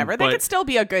 Whatever. They could still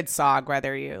be a good song,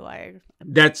 whether you like.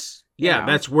 That's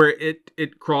that's where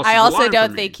it crosses. I also the line don't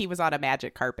for think me. he was on a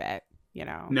magic carpet.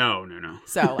 No.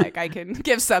 So like I can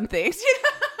give some things.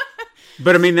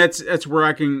 But I mean that's where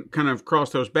I can kind of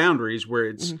cross those boundaries where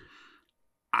it's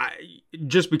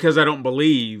just because I don't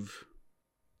believe,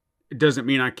 it doesn't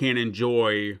mean I can't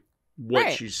enjoy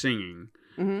what she's singing.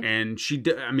 And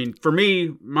for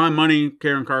me, my money,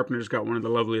 Karen Carpenter's got one of the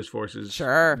loveliest voices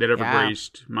that ever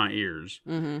graced my ears.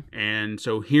 And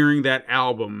so hearing that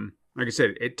album, like I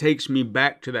said, it takes me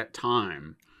back to that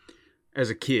time as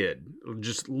a kid.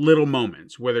 Just little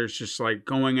moments, whether it's just like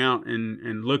going out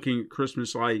and looking at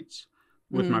Christmas lights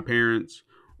with my parents,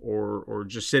 or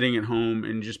just sitting at home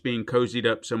and just being cozied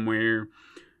up somewhere,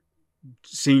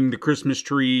 seeing the Christmas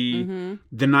tree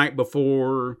the night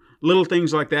before, little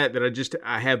things like that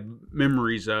I have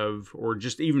memories of, or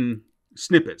just even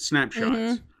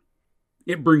snapshots.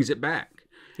 It brings it back.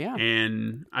 Yeah.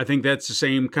 And I think that's the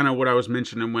same kind of what I was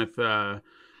mentioning with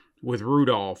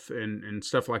Rudolph and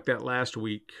stuff like that last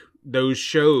week. Those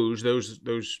shows,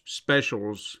 those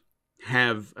specials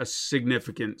have a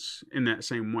significance in that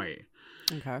same way.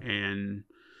 Okay. And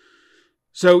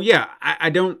so, yeah,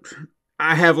 I don't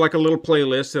I have like a little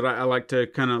playlist that I like to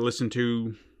kind of listen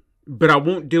to, but I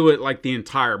won't do it like the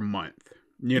entire month.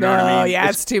 You know what I mean? Yeah,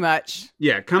 it's too much.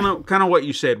 Yeah, kind of what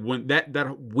you said. When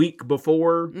that week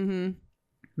before, Mm-hmm.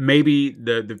 maybe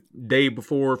the day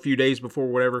before, a few days before,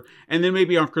 whatever, and then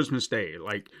maybe on Christmas Day,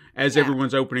 like as Yeah.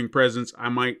 everyone's opening presents, I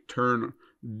might turn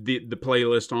the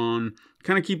playlist on,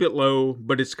 kind of keep it low,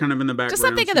 but it's kind of in the background. Just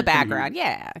something so in the you can hear background.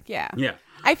 it. Yeah. Yeah.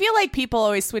 I feel like people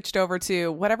always switched over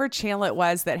to whatever channel it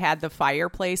was that had the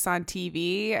fireplace on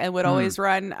TV and would always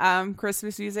run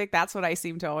Christmas music. That's what I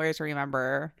seem to always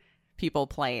remember people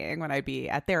playing when I'd be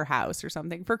at their house or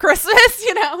something for Christmas.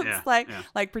 You know, Yeah, it's yeah.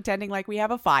 like pretending like we have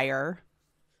a fire.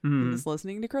 Mhm. And just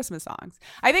listening to Christmas songs.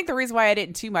 I think the reason why I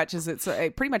didn't too much is it's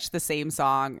pretty much the same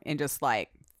song and just like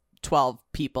 12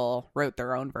 people wrote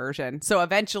their own version. So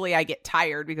eventually I get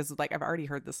tired because like I've already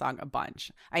heard the song a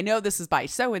bunch. I know this is by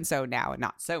so-and-so now and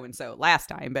not so-and-so last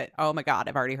time, but oh my God,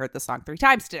 I've already heard the song 3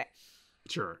 times today.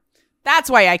 Sure. That's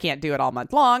why I can't do it all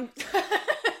month long.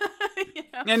 You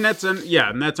know? And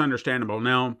that's understandable.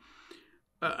 Now,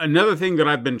 another thing that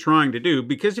I've been trying to do,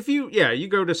 because if you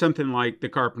go to something like the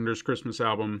Carpenters Christmas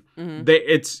album,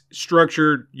 it's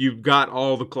structured. You've got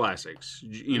all the classics.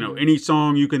 You know, any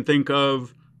song you can think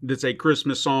of that's a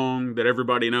Christmas song that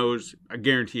everybody knows, I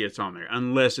guarantee it's on there,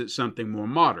 unless it's something more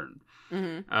modern.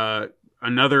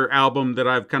 Another album that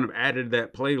I've kind of added to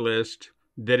that playlist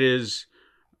that is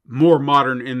more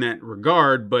modern in that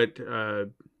regard, but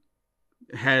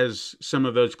has some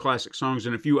of those classic songs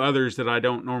and a few others that I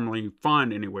don't normally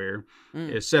find anywhere,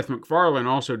 is Seth MacFarlane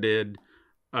also did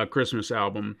a Christmas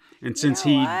album. And since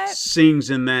know he what? sings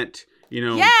in that, you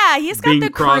know, Yeah, he's got Bing the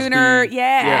Crosby, crooner.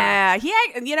 yeah.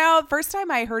 Yeah. You know, first time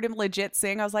I heard him legit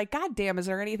sing, I was like, God damn, is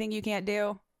there anything you can't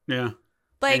do? yeah.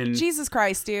 Like, And- Jesus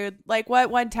Christ, dude. Like,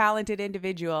 what one talented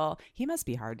individual. He must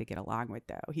be hard to get along with,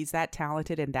 though. He's that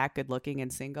talented and that good looking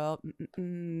and single.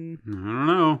 Mm-mm. I don't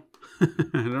know. I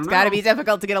don't know. It's got to be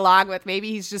difficult to get along with.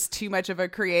 Maybe he's just too much of a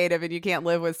creative and you can't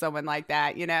live with someone like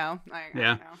that, you know? Like, I Yeah.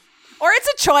 don't know. Or it's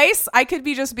a choice. I could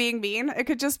be just being mean. It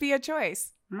could just be a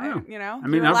choice. Oh. You know? I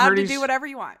mean, You're I've allowed heard to he's- do whatever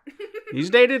you want. He's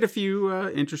dated a few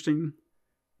interesting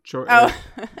short. Oh,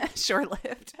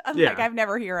 short-lived. Yeah. Like, I've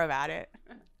never hear about it.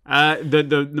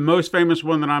 The most famous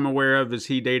one that I'm aware of is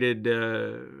he dated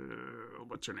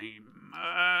what's her name?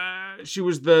 She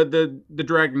was the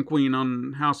Dragon Queen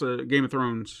on House of Game of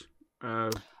Thrones.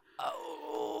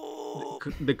 Oh.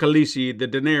 The Khaleesi, the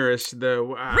Daenerys,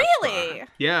 Really?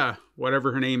 Yeah,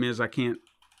 whatever her name is, I can't.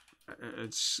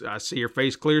 I see her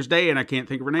face clear as day, and I can't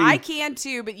think of her name. I can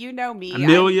too, but you know me.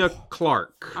 Amelia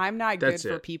Clark. I'm not good That's for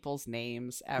it. people's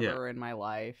names ever in my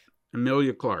life.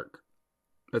 Amelia Clark.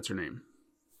 That's her name.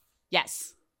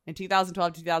 Yes. In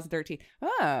 2012, 2013.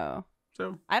 Oh.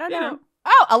 So I don't you know.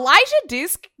 Oh,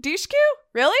 Elijah Dushku?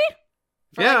 Really?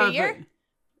 For yeah, like a year?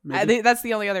 maybe. I think that's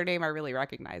the only other name I really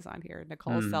recognize on here.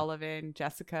 Nicole Hmm. Sullivan,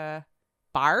 Jessica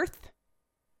Barth,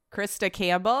 Krista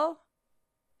Campbell,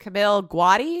 Camille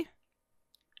Guadi,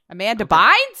 Amanda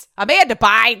Bynes? Amanda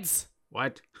Bynes!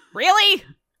 What? Really?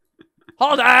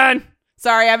 Hold on.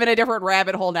 Sorry, I'm in a different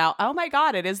rabbit hole now. Oh my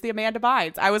God, it is the Amanda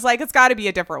Bynes. I was like, it's got to be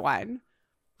a different one.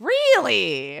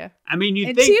 Really? I mean, you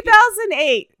In think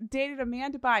 2008, dated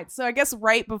Amanda Bynes. So I guess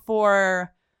right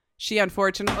before she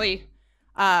unfortunately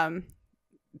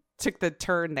took the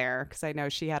turn there, because I know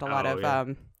she had a lot Oh, of yeah.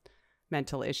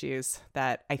 mental issues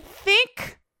that I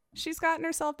think she's gotten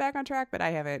herself back on track, but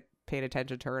I haven't paid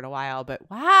attention to her in a while. But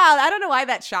wow, I don't know why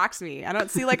that shocks me. I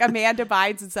don't see like Amanda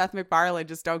Bynes and Seth MacFarlane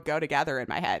just don't go together in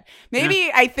my head.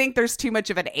 Maybe I think there's too much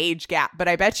of an age gap, but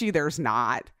I bet you there's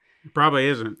not. probably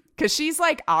isn't. Because she's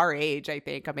like our age, I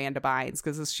think, Amanda Bynes,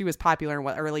 because she was popular in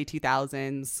early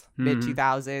 2000s, mid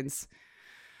 2000s.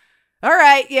 All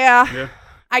right, yeah. Yeah.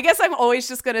 I guess I'm always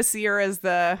just going to see her as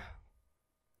the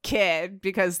kid,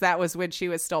 because that was when she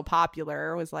was still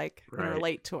popular. It was like in her Right.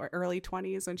 late to early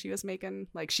 20s when she was making,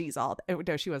 like, She's All...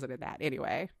 No, she wasn't in that.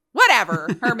 Anyway, whatever.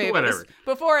 Her movie was Whatever.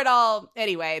 before it all...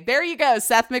 Anyway, there you go.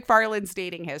 Seth MacFarlane's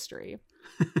dating history.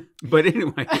 But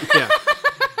anyway, yeah.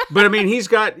 But I mean, he's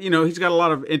got a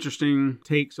lot of interesting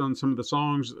takes on some of the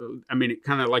songs. I mean, it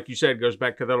kind of, like you said, goes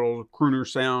back to that old crooner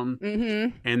sound.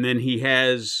 Mm-hmm. And then he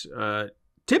has,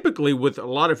 typically with a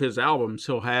lot of his albums,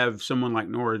 he'll have someone like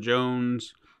Nora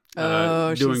Jones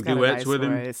Oh, doing she's got duets a nice with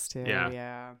him. voice too. Yeah.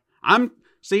 Yeah.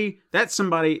 That's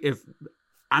somebody,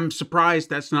 I'm surprised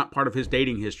that's not part of his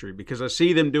dating history, because I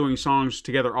see them doing songs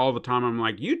together all the time. I'm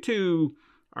like, you two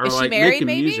are Is she like married, making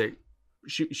maybe? music.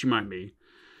 She might be.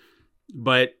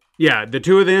 But yeah, the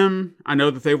two of them, I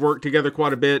know that they've worked together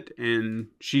quite a bit, and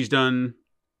she's done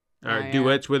yeah.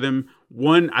 duets with him.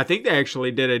 One, I think they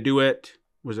actually did a duet.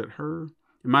 Was it her?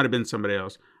 It might have been somebody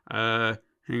else.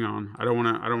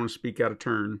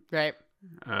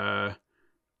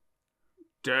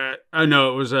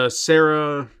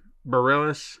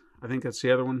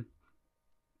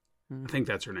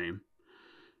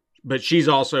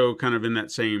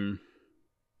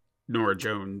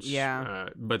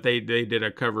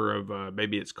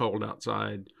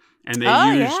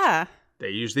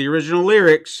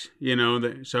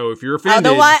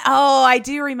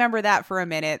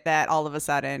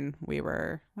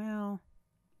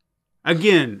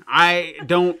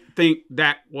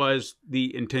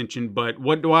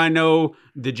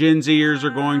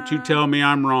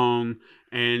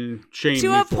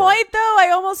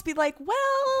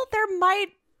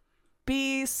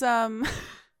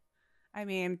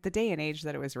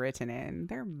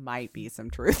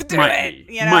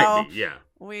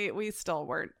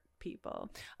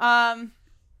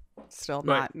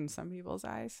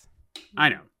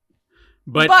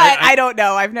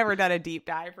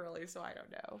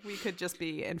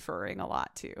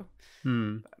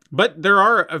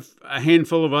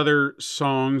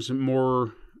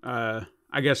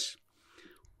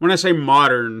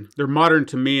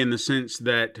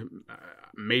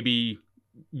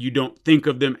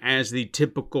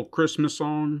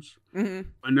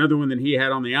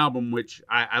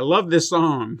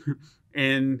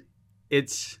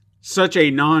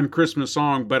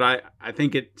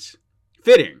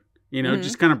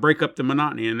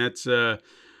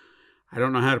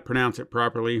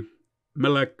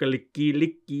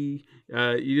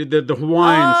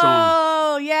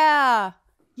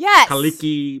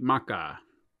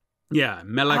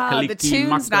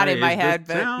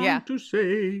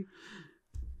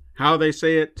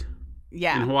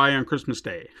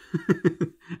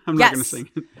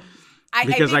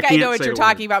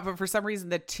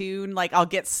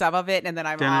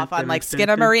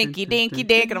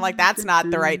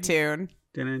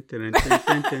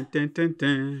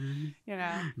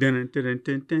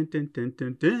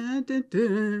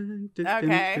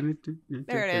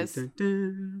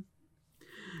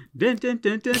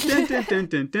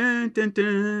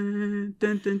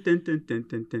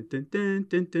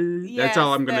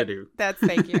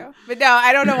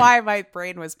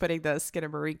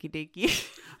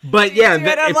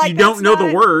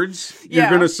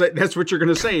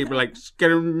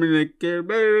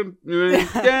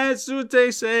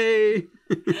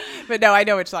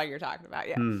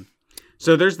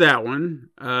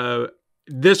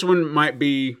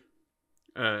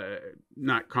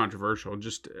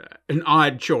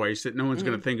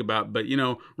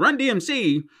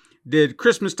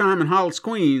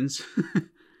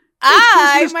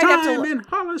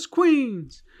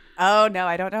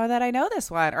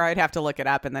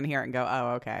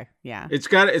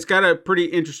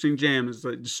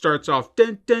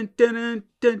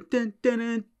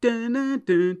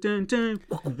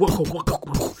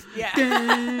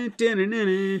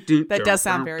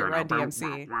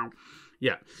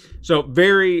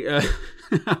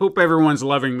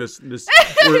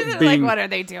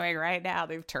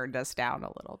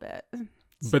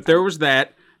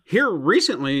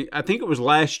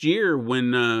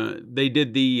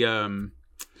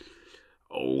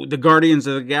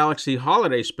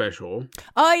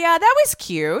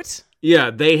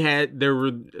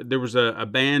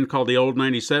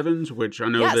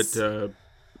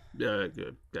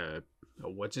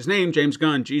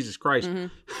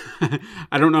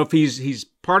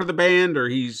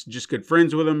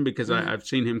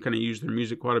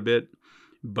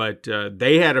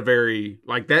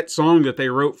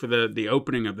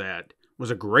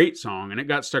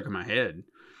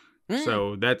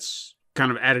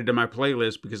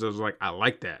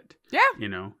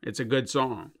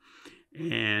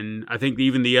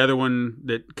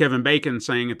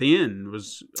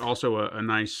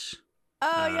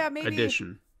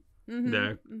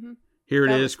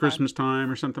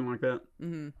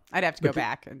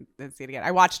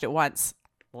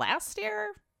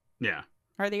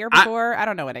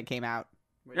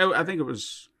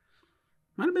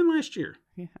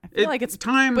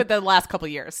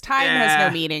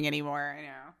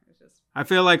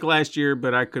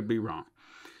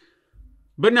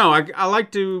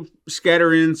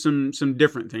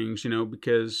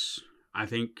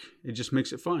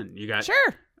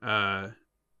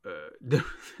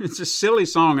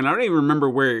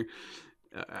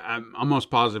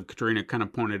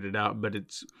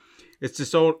 It's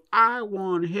this old, I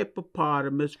want a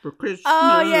hippopotamus for Christmas.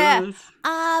 Oh, yeah.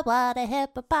 I want a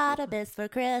hippopotamus for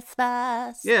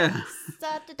Christmas. Yeah.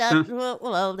 What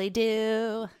will only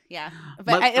do? Yeah.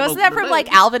 But wasn't that from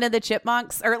like Alvin and the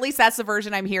Chipmunks? Or at least that's the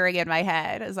version I'm hearing in my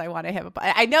head as I want a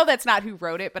hippopotamus. I know that's not who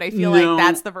wrote it, but I feel like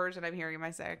that's the version I'm hearing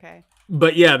myself. Okay.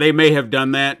 But yeah, they may have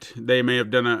done that. They may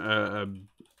have done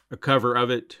a cover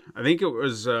of it. I think it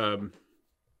was,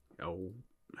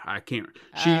 I can't.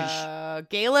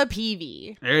 Gayla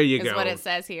Peavy. There you is go. What it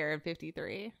says here in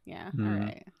 53. Yeah. All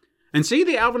right. And see,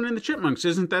 the Alvin and the Chipmunks,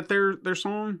 isn't that their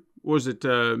song? Was it,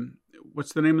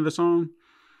 what's the name of the song?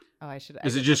 Oh, I should.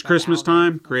 Is it just Christmas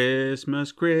time?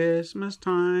 Christmas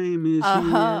time is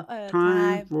here.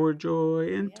 Time for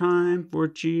joy and time for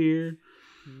cheer.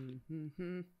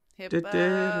 Hippo song?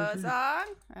 I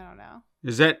don't know.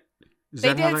 Is that they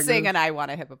how did that sing goes? an I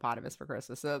Want a Hippopotamus for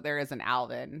Christmas, so there is an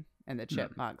Alvin and the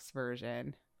Chipmunks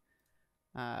version.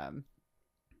 I'm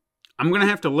going to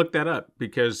have to look that up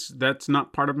because that's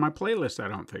not part of my playlist, I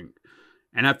don't think.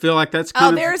 And I feel like that's kind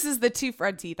of... theirs is the 2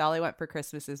 front teeth. All I want for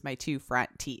Christmas is my 2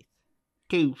 front teeth.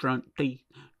 2 front teeth,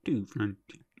 2 front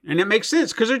teeth. And it makes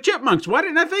sense because they're chipmunks. Why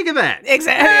didn't I think of that?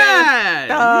 Exactly.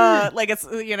 Yeah. Like it's,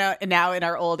 now in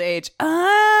our old age.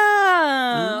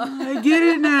 I get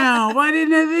it now. Why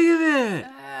didn't I think of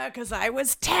that? Because I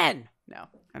was 10. No,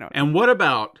 I don't know. And what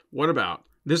about,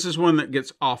 this is one that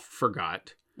gets off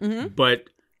forgot, but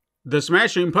the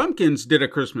Smashing Pumpkins did a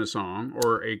Christmas song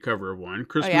or a cover of one,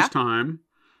 Christmas Time.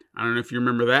 I don't know if you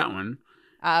remember that one.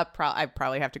 I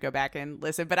probably have to go back and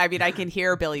listen, but I mean, I can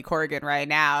hear Billy Corgan right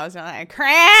now. So like,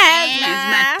 Christmas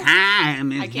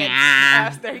time is I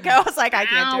can't. There you go. It's like I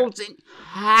can't do it.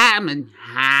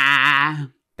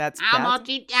 That's I want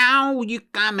you down. You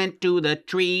coming to the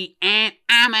tree, and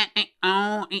I'm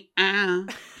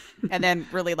and then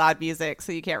really loud music,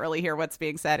 so you can't really hear what's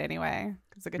being said anyway,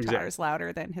 because the guitar is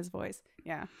louder than his voice.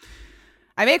 Yeah,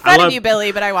 I make fun of you,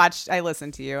 Billy, but I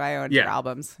listened to you. I owned your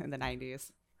albums in the 90s.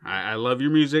 I love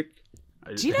your music.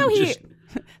 Do you know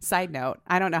side note,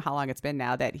 I don't know how long it's been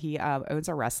now that he owns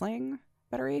a wrestling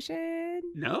federation.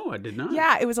 No, I did not.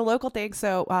 Yeah, it was a local thing.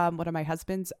 So one of my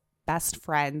husband's best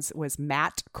friends was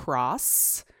Matt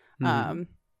Cross.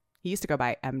 He used to go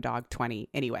by MDog20.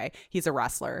 Anyway, he's a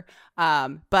wrestler.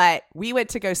 But we went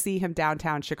to go see him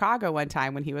downtown Chicago one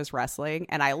time when he was wrestling.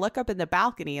 And I look up in the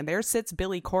balcony and there sits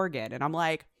Billy Corgan. And I'm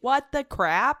like, what the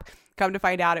crap? Come to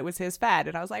find out it was his Fed.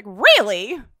 And I was like,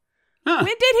 really? Huh. When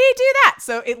did he do that?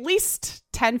 So at least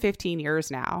 10, 15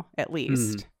 years now, at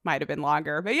least. Might have been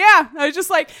longer. But yeah, I was just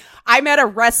like, I'm at a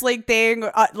wrestling thing,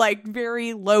 like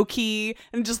very low key,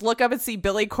 and just look up and see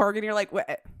Billy Corgan. You're like,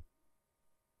 what?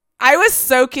 I was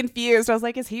so confused. I was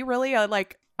like, is he really a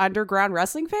like underground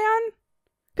wrestling fan?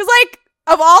 Because like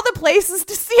of all the places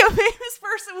to see a famous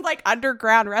person with like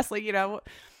underground wrestling,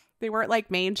 they weren't like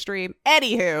mainstream.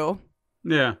 Anywho.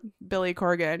 Yeah. Billy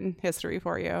Corgan history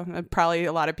for you. And probably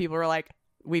a lot of people were like,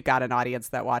 we've got an audience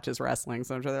that watches wrestling.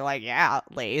 So I'm sure they're like, yeah,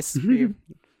 Lace. We've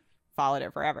followed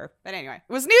it forever. But anyway,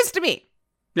 it was news to me.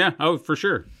 Yeah. Oh, for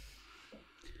sure.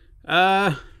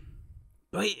 But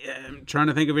I'm trying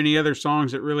to think of any other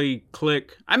songs that really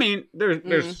click. I mean,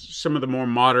 there's some of the more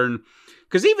modern,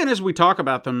 because even as we talk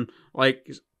about them, like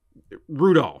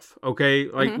Rudolph, okay?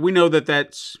 Like we know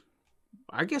that's,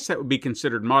 I guess that would be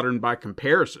considered modern by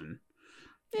comparison.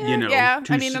 Yeah,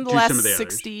 I mean, in the last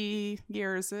 60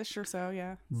 years-ish or so,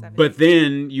 yeah. 70. But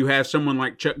then you have someone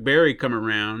like Chuck Berry come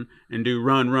around and do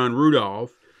Run, Run,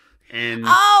 Rudolph. And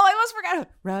I almost forgot.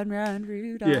 Run, Run,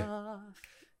 Rudolph. Yeah.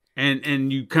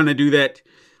 And you kind of do that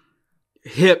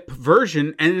hip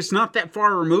version, and it's not that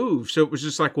far removed. So it was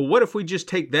just like, well, what if we just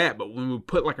take that, but when we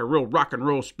put like a real rock and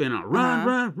roll spin on Run,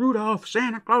 Run, Rudolph,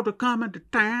 Santa Claus is coming to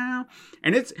town.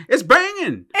 And it's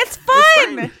banging. It's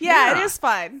fun. Yeah, it is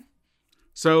fun.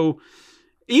 So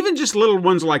even just little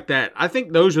ones like that, I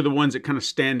think those are the ones that kind of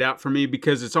stand out for me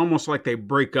because it's almost like they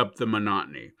break up the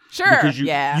monotony. Sure. Because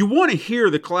you want to hear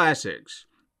the classics,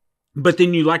 but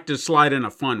then you like to slide in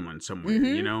a fun one somewhere,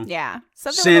 Yeah.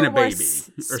 Something Santa Baby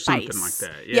spice. Or something like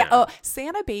that. Yeah. Oh,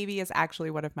 Santa Baby is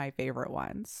actually one of my favorite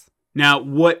ones. Now,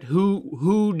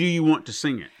 who do you want to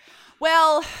sing it?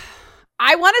 Well,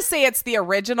 I want to say it's the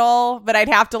original, but I'd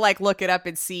have to like look it up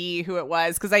and see who it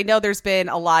was because I know there's been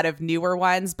a lot of newer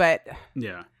ones, but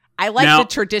yeah, I like the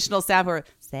traditional sound for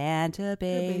Santa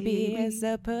Baby is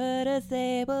to put a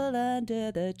table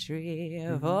under the tree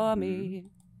for me.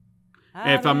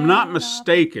 If I'm not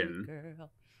mistaken,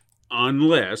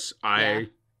 unless I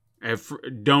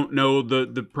don't know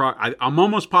I'm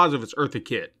almost positive it's Eartha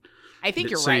Kitt. I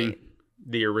think you're right.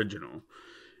 The original,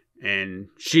 and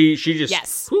she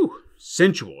just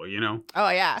sensual, you know. Oh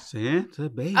yeah. Santa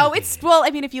baby. Oh, well, I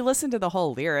mean, if you listen to the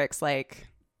whole lyrics, like,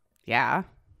 yeah.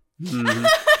 Mhm.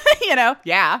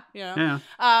 Yeah.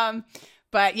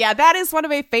 But yeah, that is one of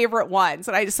my favorite ones.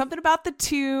 And I just something about the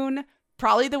tune,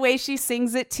 probably the way she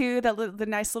sings it too, the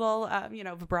nice little,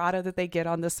 vibrato that they get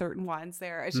on the certain ones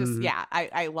there. It's just,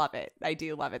 I love it. I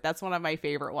do love it. That's one of my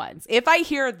favorite ones. If I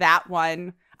hear that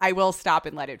one, I will stop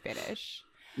and let it finish.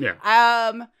 Yeah.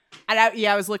 And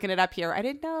I was looking it up here. I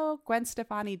didn't know Gwen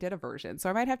Stefani did a version, so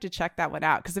I might have to check that one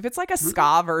out. Because if it's like a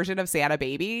ska version of Santa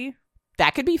Baby,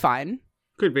 that could be fun.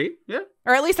 Could be, yeah.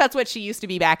 Or at least that's what she used to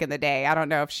be back in the day. I don't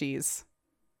know if she's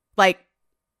like,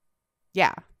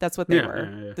 yeah, that's what they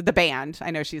were. Yeah. The band.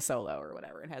 I know she's solo or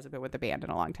whatever. It hasn't been with the band in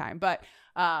a long time. But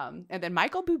and then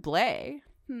Michael Bublé.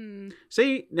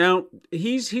 See, now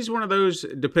he's one of those.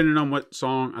 Depending on what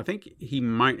song, I think he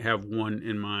might have one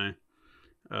in my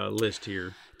list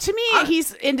here. To me,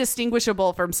 he's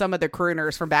indistinguishable from some of the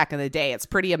crooners from back in the day. It's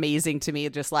pretty amazing to me,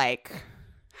 just like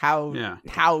how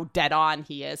dead on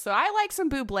he is. So I like some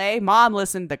Bublé. Mom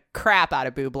listened the crap out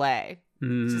of Bublé.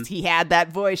 Just, he had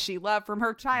that voice she loved from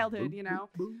her childhood, you know.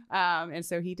 And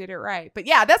so he did it right. But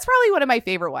yeah, that's probably one of my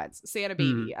favorite ones, Santa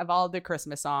Baby, of all the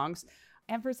Christmas songs.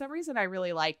 And for some reason, I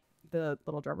really like the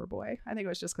Little Drummer Boy. I think it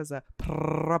was just because of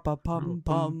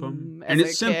pum-pum-pum. And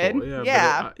it's simple,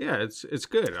 yeah. It's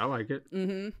good. I like it.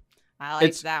 I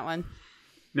liked that one.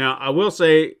 Now, I will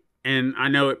say, and I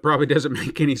know it probably doesn't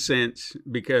make any sense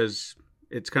because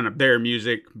it's kind of their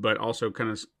music, but also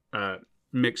kind of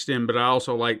mixed in. But I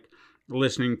also like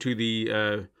listening to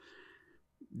the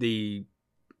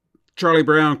Charlie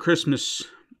Brown Christmas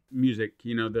music.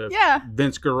 You know, the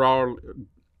Vince Guaraldi.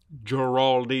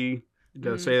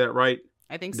 Did I say that right?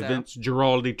 I think the so. Vince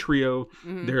Guaraldi trio.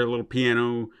 Their little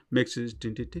piano mixes.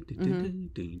 But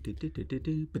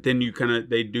then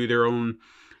they do their own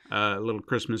little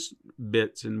Christmas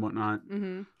bits and whatnot.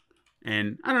 And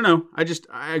I don't know. I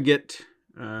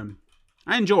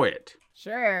enjoy it.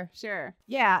 Sure.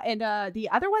 Yeah, and the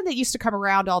other one that used to come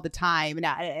around all the time,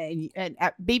 and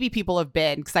maybe people have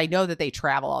been, because I know that they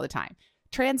travel all the time.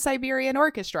 Trans-Siberian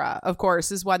Orchestra, of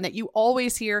course, is one that you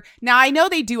always hear. Now, I know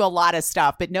they do a lot of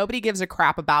stuff, but nobody gives a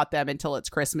crap about them until it's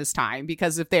Christmas time,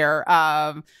 because if they're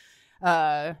because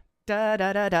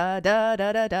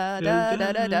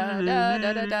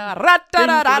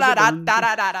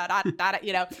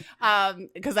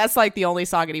that's like the only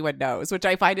song anyone knows, which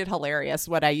I find it hilarious.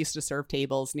 When I used to serve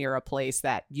tables near a place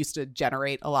that used to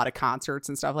generate a lot of concerts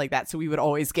and stuff like that, so we would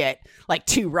always get like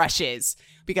 2 rushes,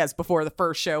 because before the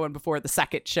first show and before the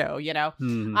second show, you know.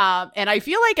 And I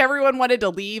feel like everyone wanted to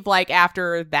leave like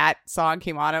after that song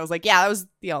came on. I was like, yeah, that was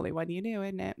the only one you knew,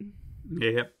 isn't it?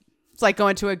 Yep. It's like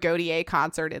going to a Gaudier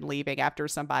concert and leaving after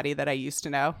somebody that I used to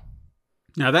know.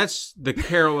 Now that's the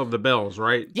Carol of the Bells,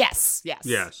 right? Yes. Now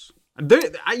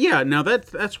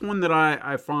that's one that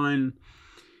I find,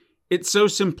 it's so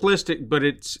simplistic, but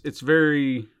it's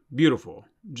very beautiful.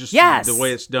 Just the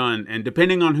way it's done, and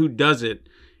depending on who does it,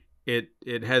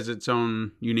 it has its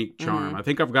own unique charm. I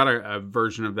think I've got a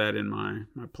version of that in my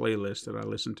playlist that I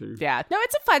listen to. Yeah, no,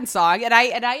 it's a fun song, and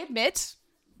I admit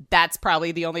that's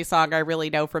probably the only song I really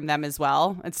know from them as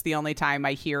well. It's the only time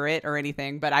I hear it or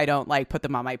anything, but I don't like put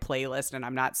them on my playlist, and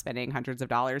I'm not spending hundreds of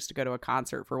dollars to go to a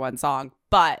concert for one song.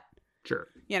 But sure,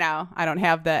 you know, I don't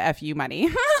have the FU money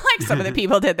like some of the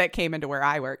people did that came into where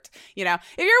I worked. You know,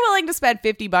 if you're willing to spend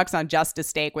 $50 on just a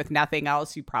steak with nothing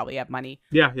else, you probably have money.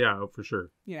 Yeah, for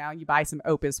sure. You know, you buy some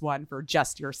Opus One for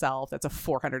just yourself. That's a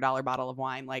 $400 bottle of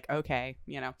wine. Like, okay,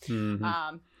 you know.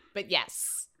 But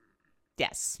yes.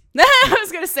 I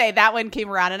was going to say that one came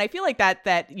around, and I feel like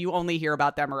that you only hear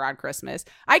about them around Christmas.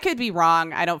 I could be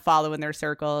wrong. I don't follow in their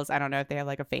circles. I don't know if they have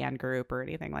like a fan group or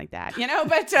anything like that, you know,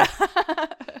 but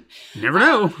you never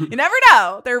know. You never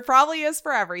know. There probably is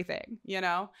for everything, you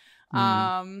know.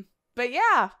 But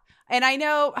yeah. And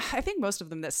I think most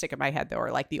of them that stick in my head, though,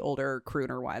 are like the older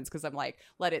crooner ones, because I'm like,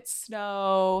 Let It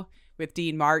Snow with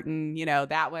Dean Martin, you know,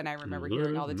 that one I remember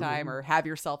hearing all the time, or Have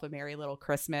Yourself a Merry Little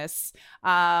Christmas.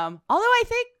 Although I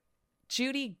think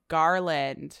Judy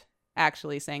Garland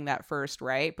actually sang that first,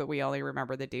 right? But we only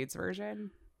remember the dude's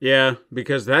version. Yeah,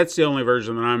 because that's the only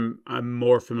version that I'm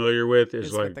more familiar with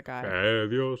is like, with the guy.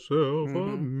 Have yourself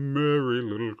a merry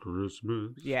little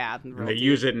Christmas. Yeah. And they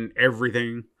use it in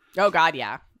everything. Oh, God,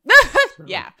 yeah.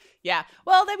 Yeah.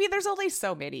 Well, I mean, there's only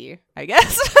so many, I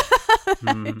guess.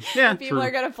 Yeah, People true.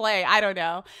 are going to play. I don't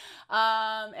know.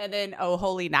 And then, Oh,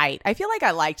 Holy Night. I feel like I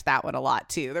liked that one a lot,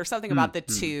 too. There's something about the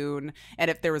tune.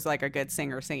 And if there was like a good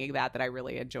singer singing that I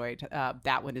really enjoyed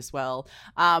that one as well.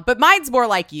 But mine's more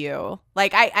like you.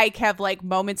 Like, I have like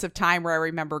moments of time where I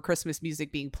remember Christmas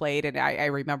music being played and I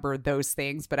remember those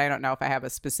things. But I don't know if I have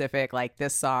a specific, like,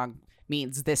 this song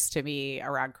means this to me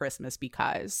around Christmas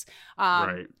because.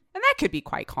 Right. And that could be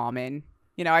quite common.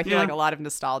 You know, I feel Yeah. like a lot of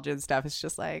nostalgia and stuff is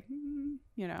just like,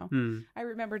 you know, I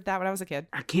remembered that when I was a kid.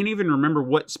 I can't even remember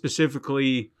what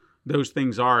specifically those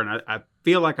things are. And I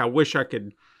feel like I wish I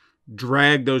could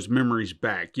drag those memories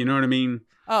back. You know what I mean?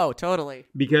 Oh, totally.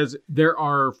 Because there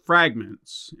are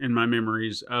fragments in my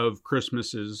memories of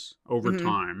Christmases over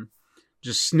time,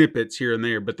 just snippets here and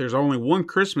there. But there's only one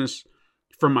Christmas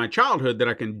from my childhood that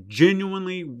I can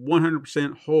genuinely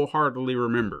 100% wholeheartedly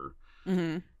remember.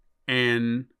 Mm-hmm.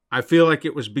 And I feel like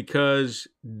it was because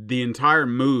the entire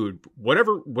mood,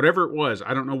 whatever it was,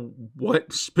 I don't know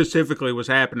what specifically was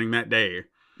happening that day,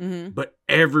 but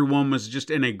everyone was just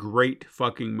in a great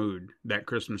fucking mood that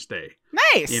Christmas day.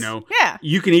 Nice. You know, Yeah.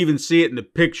 you can even see it in the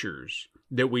pictures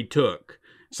that we took.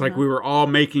 It's like we were all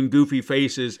making goofy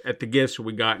faces at the gifts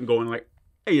we got and going like,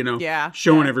 hey, you know, Yeah.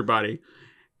 showing Yeah. everybody.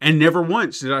 And never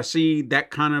once did I see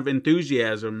that kind of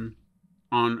enthusiasm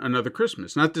on another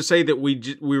Christmas. Not to say that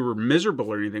we were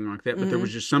miserable or anything like that, but there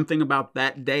was just something about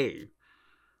that day.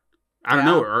 I don't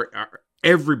know.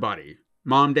 Everybody,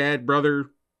 mom, dad, brother,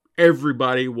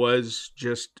 everybody was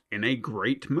just in a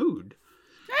great mood.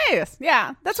 Nice.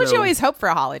 Yeah. That's what you So- always hope for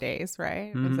holidays,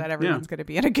 right? Is that yeah. everyone's going to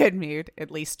be in a good mood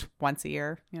at least once a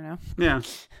year, you know? Yeah.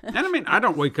 And I mean, I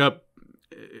don't wake up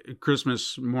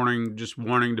Christmas morning just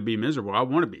wanting to be miserable. I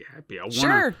want to be happy. I want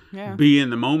Sure. to Yeah. be in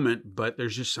the moment, but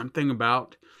there's just something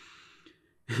about,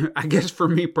 I guess for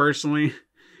me personally,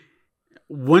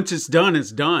 once it's done,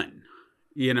 it's done.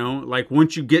 You know, like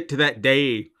once you get to that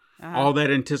day, all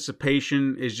that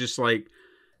anticipation is just like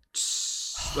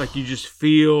you just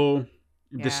feel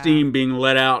Yeah. the steam being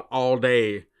let out all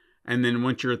day. And then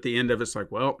once you're at the end of it, it's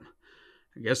like, well,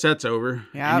 I guess that's over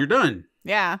Yep. and you're done.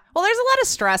 Yeah. Well, there's a lot of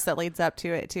stress that leads up to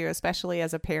it too, especially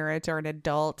as a parent or an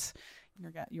adult.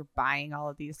 You're buying all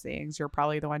of these things. You're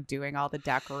probably the one doing all the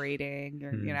decorating.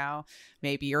 You know,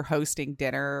 maybe you're hosting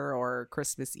dinner or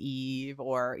Christmas Eve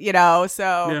or, you know,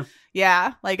 so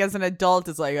yeah, like as an adult,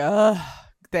 it's like, oh,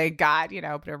 thank God, you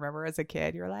know, but I remember as a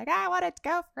kid, you're like, I want it to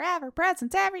go forever,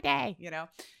 presents every day, you know,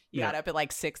 you got up at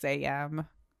like 6 a.m.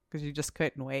 because you just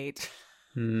couldn't wait.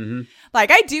 Mm-hmm. Like,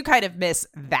 I do kind of miss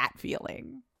that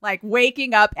feeling. Like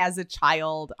waking up as a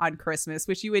child on Christmas,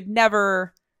 which you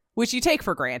take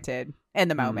for granted in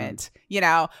the moment, you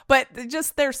know, but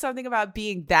just there's something about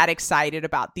being that excited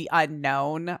about the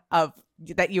unknown of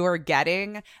that you are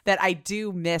getting that I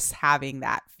do miss having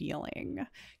that feeling,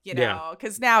 you know,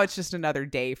 because now it's just another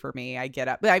day for me. I get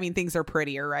up. I mean, things are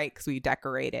prettier, right? Because we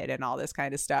decorated and all this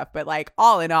kind of stuff. But like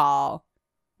all in all,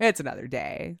 it's another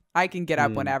day. I can get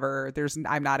up whenever.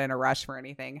 I'm not in a rush for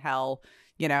anything. Hell,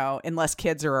 you know, unless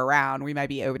kids are around, we might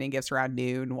be opening gifts around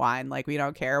noon, 1. Like, we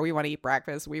don't care. We want to eat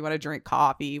breakfast. We want to drink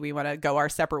coffee. We want to go our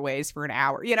separate ways for an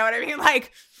hour. You know what I mean?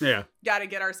 Like, got to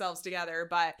get ourselves together.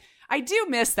 But I do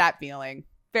miss that feeling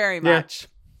very much.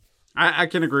 I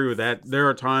can agree with that. There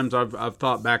are times I've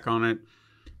thought back on it,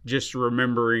 just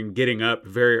remembering getting up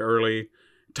very early,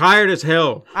 tired as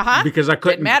hell because I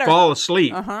couldn't fall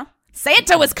asleep.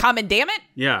 Santa was coming, damn it.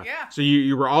 Yeah. So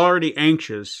you were already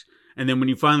anxious. And then when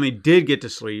you finally did get to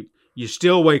sleep, you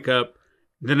still wake up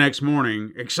the next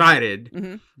morning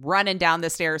excited. Running down the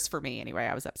stairs for me. Anyway,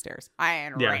 I was upstairs.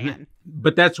 I ran.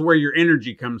 But that's where your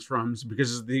energy comes from,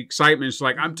 because the excitement is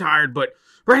like, I'm tired, but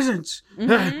presents. And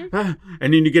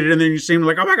then you get it in there and you seem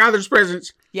like, oh my God, there's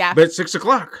presents. Yeah. But at 6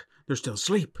 o'clock, they're still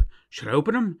asleep. Should I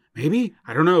open them? Maybe.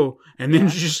 I don't know. And then you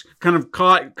just kind of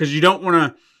caught, because you don't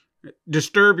want to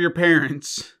disturb your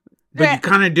parents. But you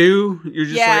kind of do. You're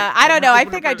just like, I don't know. I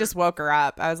think I just woke her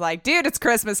up. I was like, dude, it's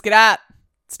Christmas. Get up.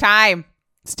 It's time.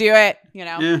 Let's do it. You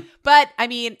know? Yeah. But I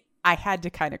mean, I had to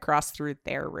kind of cross through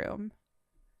their room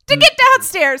to get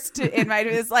downstairs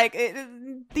it's like,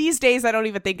 these days, I don't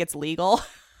even think it's legal.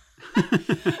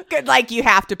 Like, you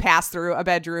have to pass through a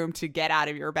bedroom to get out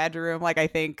of your bedroom. Like, I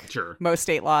think most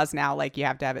state laws now, like, you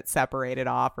have to have it separated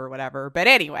off or whatever. But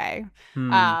anyway,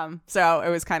 so it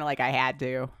was kind of like I had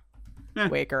to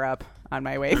wake her up on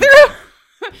my way through.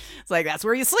 It's like, that's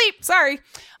where you sleep. Sorry.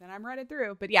 And I'm running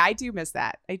through. But yeah, I do miss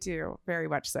that. I do very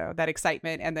much so. That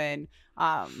excitement. And then,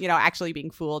 you know, actually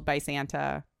being fooled by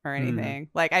Santa or anything.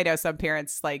 Like, I know some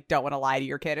parents like don't want to lie to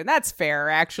your kid, and that's fair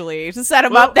actually to set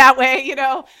them up that way, you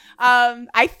know.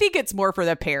 I think it's more for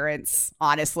the parents,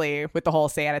 honestly, with the whole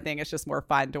Santa thing. It's just more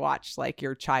fun to watch like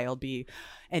your child be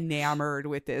enamored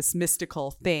with this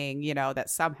mystical thing, you know, that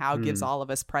somehow gives all of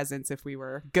us presents if we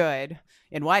were good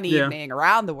in one evening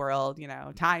around the world, you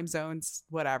know, time zones,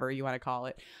 whatever you want to call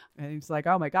it. And he's like,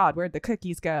 oh my God, where'd the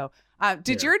cookies go?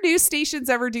 Did your news stations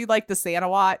ever do like the Santa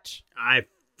Watch? I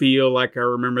feel like I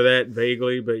remember that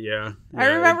vaguely, but yeah. I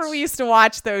remember we used to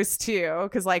watch those too,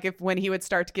 because like when he would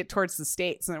start to get towards the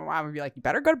States, and mom would be like, you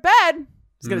better go to bed.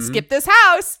 He's going to skip this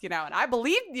house, you know, and I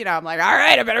believe, you know, I'm like, all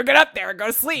right, I better get up there and go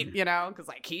to sleep, you know, because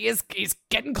like he's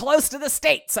getting close to the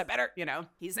States. I better, you know,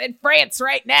 he's in France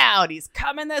right now and he's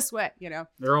coming this way, you know.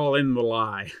 They're all in the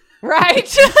lie.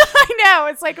 Right. I know.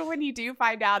 It's like when you do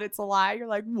find out it's a lie, you're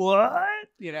like, what?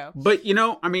 You know. But, you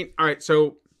know, I mean, all right,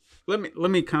 so let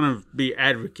me kind of be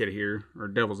advocate here, or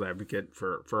devil's advocate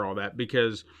for all that,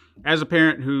 because as a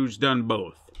parent who's done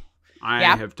both, I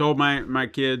have told my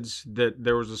kids that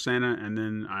there was a Santa, and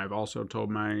then I've also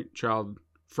told my child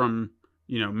from,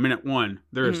 you know, minute one,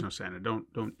 there is no Santa. Don't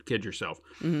kid yourself.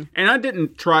 And I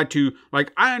didn't try to,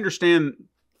 like, I understand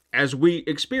as we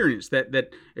experience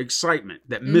that excitement,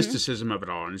 that mysticism of it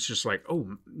all, and it's just like,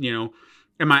 oh, you know,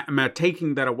 am I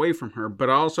taking that away from her?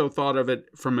 But I also thought of it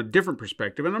from a different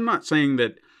perspective, and I'm not saying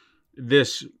that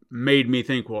this made me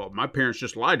think, well, my parents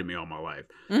just lied to me all my life.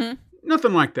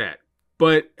 Nothing like that.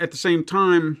 But at the same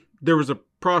time, there was a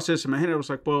process in my head. I was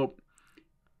like, well,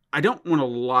 I don't want to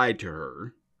lie to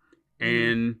her.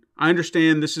 And I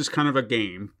understand this is kind of a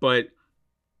game, but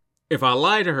if I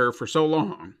lie to her for so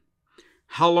long,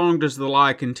 how long does the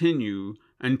lie continue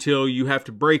until you have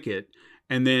to break it?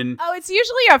 And then... Oh, it's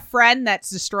usually a friend that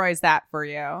destroys that for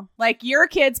you. Like, your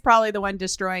kid's probably the one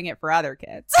destroying it for other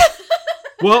kids.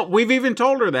 Well, we've even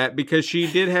told her that, because she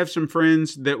did have some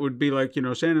friends that would be like, you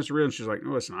know, Santa's real. And she's like,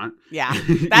 no, it's not. Yeah.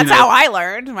 That's how I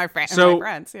learned. My friends,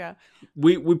 yeah.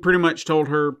 We pretty much told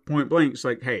her point blank. It's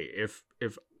like, hey, if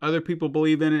other people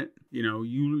believe in it, you know,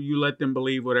 you let them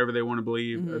believe whatever they want to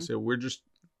believe. I said, we're just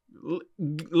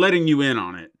letting you in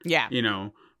on it. Yeah. You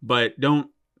know, but don't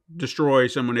destroy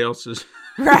someone else's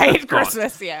right.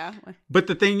 Christmas. Yeah. But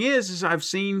the thing is I've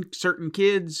seen certain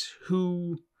kids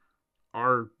who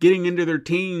are getting into their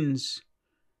teens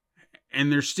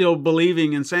and they're still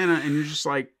believing in Santa, and you're just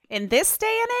like, in this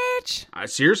day and age?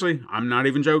 Seriously, I'm not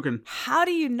even joking. How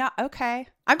do you not? Okay.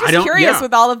 I'm just curious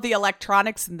with all of the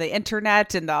electronics and the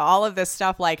internet and all of this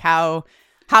stuff, like how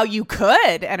you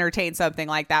could entertain something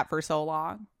like that for so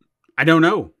long. I don't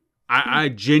know. I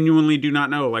genuinely do not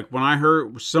know. Like, when I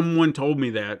heard someone told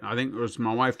me that, I think it was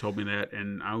my wife told me that,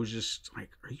 and I was just like,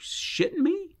 are you shitting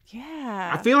me?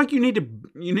 Yeah. I feel like you need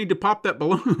to pop that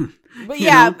balloon. But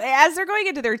yeah, as they're going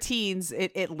into their teens,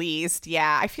 at least,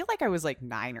 yeah. I feel like I was like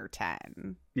 9 or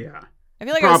 10. Yeah. I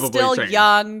feel like I was still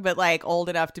young, but like old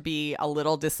enough to be a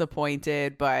little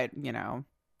disappointed, but you know,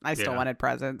 I still wanted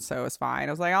presents, so it was fine.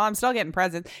 I was like, oh, I'm still getting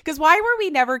presents. Because why were we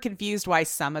never confused why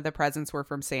some of the presents were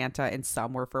from Santa and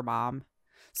some were for mom?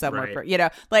 Some were for, you know,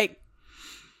 like,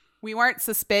 we weren't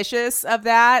suspicious of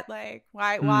that. Like,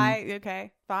 why?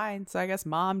 Okay, fine. So I guess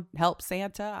mom helped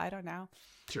Santa. I don't know.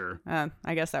 Sure.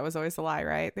 I guess that was always the lie,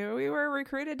 right? We were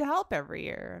recruited to help every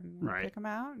year and pick them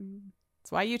out. And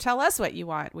that's why you tell us what you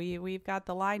want. We've got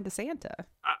the line to Santa.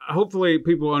 Hopefully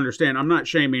people understand. I'm not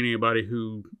shaming anybody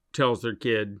who tells their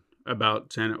kid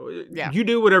about Santa. Yeah. You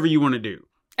do whatever you want to do.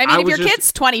 I mean, if your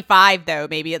kid's 25, though,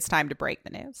 maybe it's time to break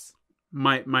the news.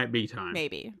 Might be time.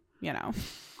 Maybe, you know.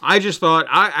 I just thought,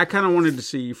 I kind of wanted to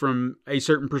see from a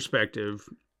certain perspective.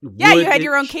 Yeah, you had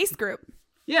your own case group.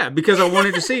 Yeah, because I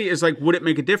wanted to see, is like, would it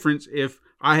make a difference if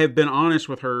I have been honest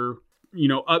with her, you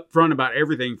know, up front about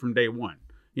everything from day one?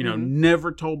 You know,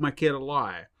 never told my kid a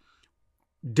lie.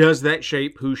 Does that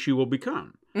shape who she will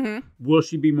become? Will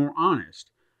she be more honest?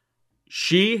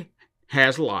 She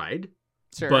has lied.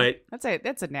 Sure. But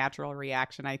that's a natural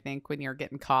reaction, I think, when you're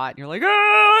getting caught and you're like, oh,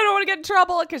 I don't want to get in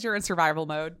trouble, because you're in survival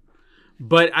mode.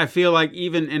 But I feel like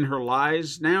even in her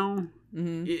lies now,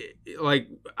 like,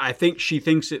 I think she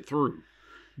thinks it through.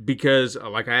 Because,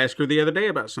 like, I asked her the other day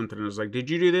about something. I was like, did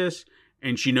you do this?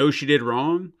 And she knows she did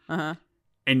wrong.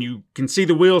 And you can see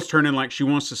the wheels turning, like she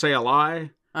wants to say a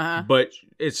lie. But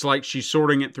it's like she's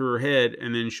sorting it through her head.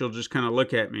 And then she'll just kind of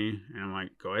look at me. And I'm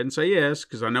like, go ahead and say yes,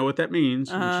 because I know what that means.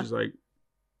 And she's like,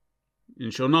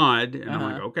 and she'll nod. And I'm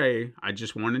like, okay, I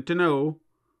just wanted to know.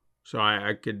 So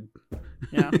I could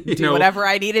do whatever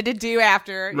I needed to do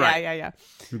after. Right. Yeah.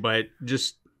 But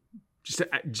just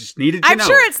needed to know. I'm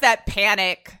sure it's that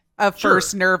panic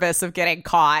first nervous of getting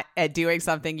caught at doing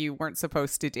something you weren't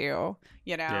supposed to do,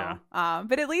 you know? Yeah.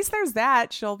 But at least there's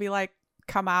that. She'll be like,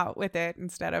 come out with it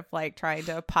instead of like trying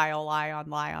to pile lie on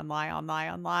lie on lie on lie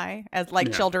on lie as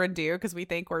like children do, because we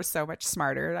think we're so much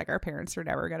smarter. Like our parents are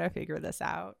never going to figure this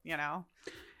out, you know?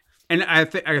 And I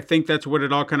think that's what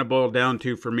it all kind of boiled down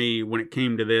to for me when it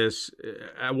came to this.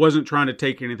 I wasn't trying to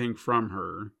take anything from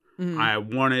her. I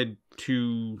wanted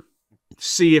to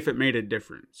see if it made a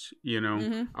difference, you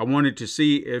know? I wanted to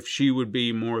see if she would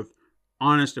be more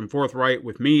honest and forthright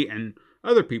with me and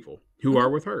other people who are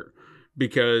with her.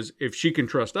 Because if she can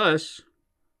trust us,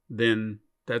 then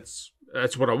that's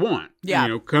what I want. Yeah. You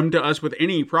know, come to us with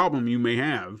any problem you may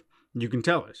have. You can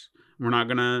tell us. We're not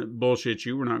going to bullshit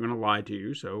you. We're not going to lie to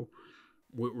you. So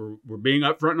we're being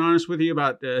upfront and honest with you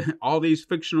about all these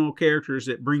fictional characters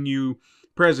that bring you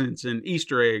presents and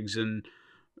Easter eggs and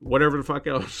whatever the fuck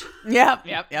else. Yep.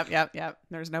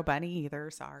 There's no bunny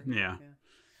either. Sorry. Yeah.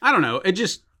 I don't know. It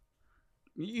just,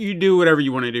 you do whatever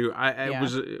you want to do.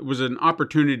 It was an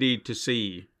opportunity to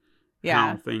see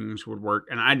how things would work.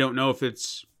 And I don't know if it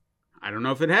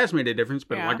has made a difference,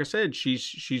 but like I said,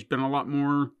 she's been a lot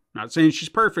more, not saying she's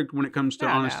perfect when it comes to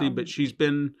honesty, but she's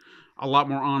been a lot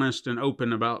more honest and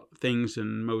open about things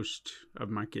than most of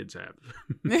my kids have.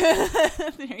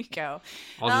 There you go.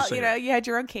 Well, you know, you had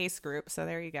your own case group, so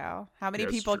there you go. How many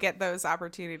people get those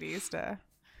opportunities to,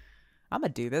 I'm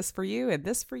going to do this for you and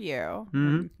this for you.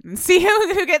 And see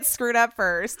who gets screwed up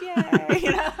first. Yay.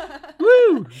 You know?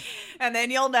 Woo! And then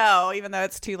you'll know, even though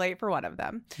it's too late for one of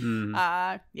them.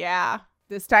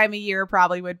 This time of year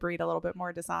probably would breed a little bit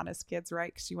more dishonest kids,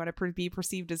 right? Because you want to be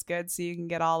perceived as good so you can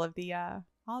get all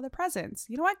the presents.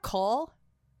 You know what, Cole?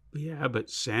 Yeah, but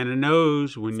Santa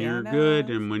knows when you're good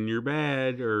and when you're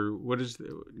bad, or what is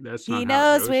that's not. He how it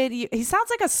knows goes. when he sounds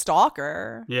like a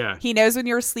stalker. Yeah, he knows when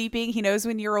you're sleeping. He knows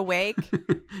when you're awake.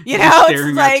 You know, staring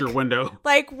it's like, out your window.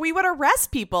 Like we would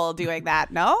arrest people doing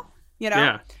that. No, you know.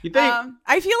 Yeah, you think?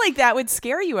 I feel like that would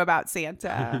scare you about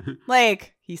Santa.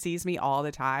 Like he sees me all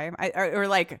the time, or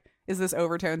like, is this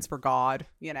overtones for God?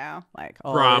 You know, like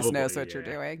always knows what you're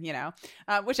doing. You know,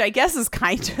 which I guess is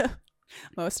kind of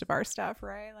most of our stuff,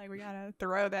 right? Like we gotta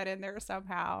throw that in there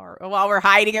somehow, or while we're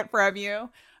hiding it from you.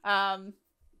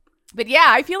 But yeah,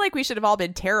 I feel like we should have all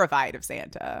been terrified of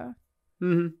Santa.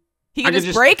 He can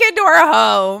just break into our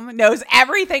home, knows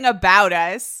everything about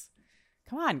us.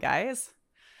 Come on, guys.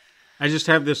 I just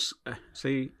have this,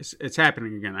 see, it's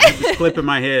happening again. I have this clip in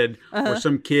my head where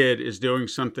some kid is doing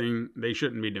something they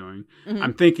shouldn't be doing.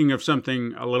 I'm thinking of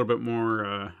something a little bit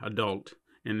more adult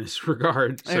in this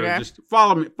regard. So just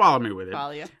follow me with it. Follow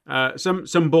you.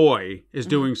 Some boy is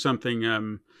doing something.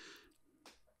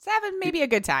 He's having maybe a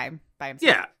good time by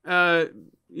himself. Yeah.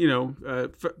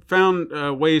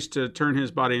 Found ways to turn his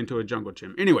body into a jungle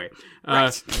gym. Anyway,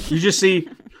 you just see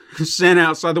Santa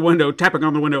outside the window, tapping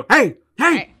on the window. Hey,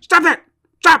 stop that!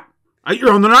 Stop!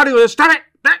 You're on the naughty list. Stop it!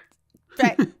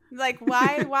 Right. Like,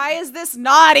 why is this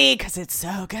naughty? Because it's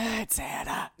so good,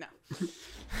 Santa. No.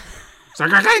 It's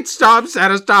like, I can't stop,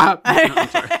 Santa, stop. No, I'm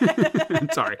sorry. I'm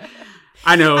sorry.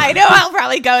 I know I'll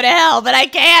probably go to hell, but I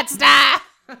can't stop.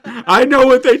 I know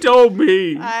what they told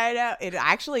me. I know. It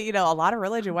actually, you know, a lot of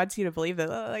religion wants you to believe that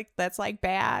like that's like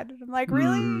bad. I'm like,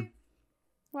 really?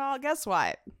 Well, guess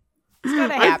what? It's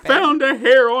gonna happen. I found a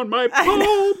hair on my palm.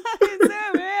 It's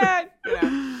so bad. You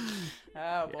know.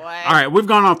 Oh boy. All right, we've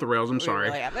gone off the rails. I'm sorry.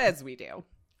 Really have, as we do.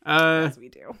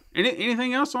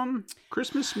 Anything else on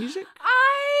Christmas music?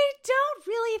 I don't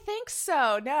really think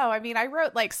so. No, I mean, I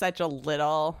wrote like such a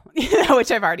little, you know,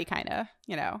 which I've already kind of,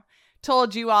 you know,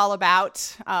 told you all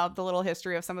about the little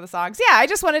history of some of the songs. Yeah, I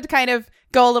just wanted to kind of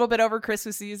go a little bit over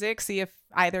Christmas music, see if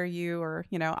either you or,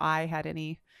 you know, I had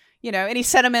any, you know, any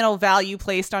sentimental value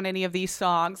placed on any of these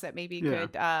songs that maybe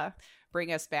could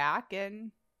bring us back.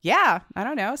 And yeah, I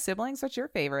don't know. Siblings, what's your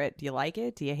favorite? Do you like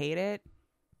it? Do you hate it?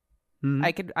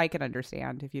 I could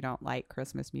understand if you don't like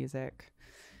Christmas music.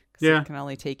 It can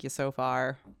only take you so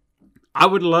far. I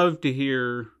would love to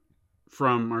hear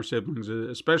from our siblings,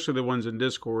 especially the ones in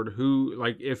Discord, who,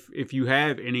 like, if you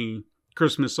have any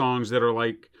Christmas songs that are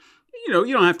like, you know,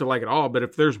 you don't have to like it all, but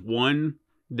if there's one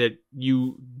that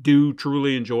you do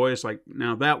truly enjoy, it's like,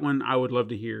 now that one I would love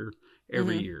to hear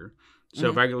every year. So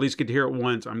if I at least get to hear it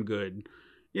once, I'm good.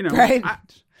 You know, right.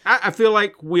 I feel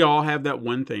like we all have that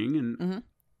one thing, and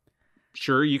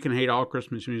sure, you can hate all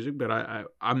Christmas music, but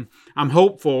I'm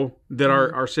hopeful that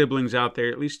our siblings out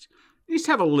there at least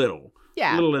have a little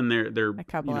Yeah. a little in their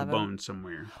couple of 'em. bones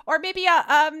somewhere. Or maybe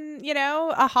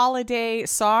a holiday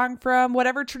song from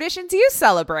whatever traditions you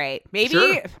celebrate. Maybe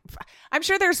Sure. I'm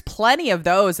sure there's plenty of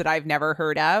those that I've never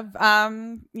heard of.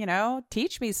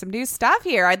 Teach me some new stuff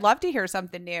here. I'd love to hear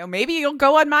something new. Maybe you'll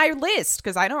go on my list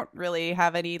because I don't really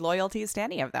have any loyalties to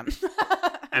any of them.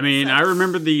 I mean, I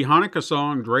remember the Hanukkah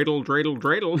song "Dreidel, Dreidel,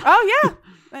 Dreidel." Oh yeah,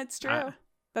 that's true.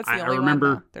 That's the I only remember-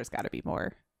 one. Though. There's got to be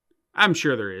more. I'm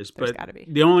sure there is, There's but gotta be.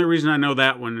 the only reason I know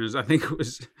that one is I think it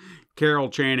was Carol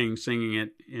Channing singing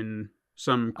it in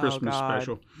some Christmas God.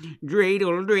 special.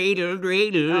 Dreidel, dreidel,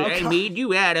 dreidel, Oh, I God. made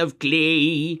you out of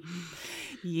clay.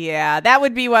 Yeah, that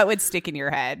would be what would stick in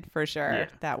your head for sure. Yeah.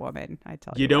 That woman, I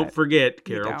tell you. You don't what. forget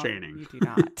You Carol don't. Channing. You do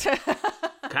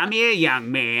not. Come here,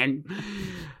 young man.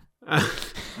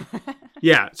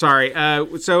 Yeah, sorry.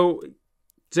 So,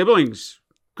 siblings,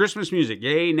 Christmas music,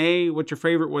 yay, nay. What's your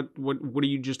favorite? What do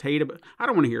you just hate about? I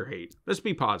don't want to hear hate. Let's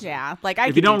be positive. Yeah, like I. If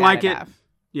could you do don't that like enough. it,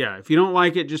 yeah. If you don't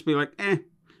like it, just be like, Yeah.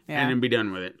 and then be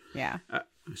done with it. Yeah.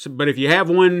 But if you have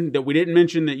one that we didn't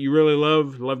mention that you really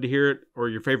love to hear it, or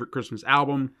your favorite Christmas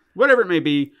album, whatever it may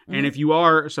be, Mm-hmm. and if you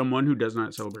are someone who does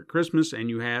not celebrate Christmas and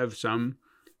you have some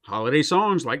holiday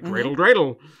songs like Mm-hmm. Dreidel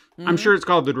Dreidel, I'm sure it's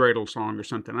called the Dreidel song or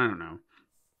something. I don't know.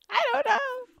 I don't know.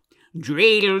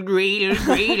 Dreidel, dreidel,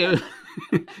 dreidel.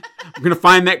 I'm gonna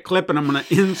find that clip and I'm gonna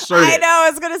insert I it. know. I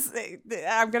was gonna say.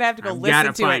 I'm gonna have to go I've gotta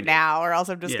listen to it find it. now, or else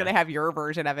I'm just Yeah. gonna have your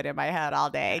version of it in my head all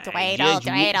day. I Dreidel, just-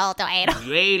 dreidel, dreidel.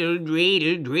 Dreidel,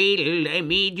 dreidel, dreidel. I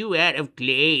made you out of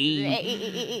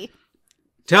clay.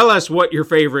 Tell us what your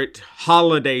favorite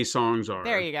holiday songs are.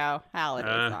 There you go.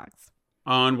 Holiday songs.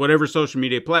 On whatever social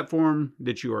media platform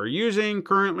that you are using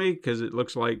currently, because it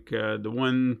looks like the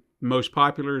one most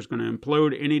popular is going to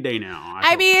implode any day now. I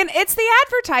hope. mean, it's the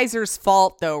advertiser's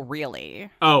fault, though.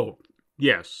 Really, oh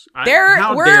yes,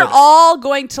 how we're dare they? all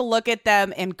going to look at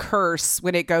them and curse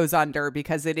when it goes under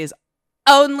because it is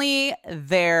only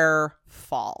their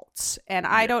fault. And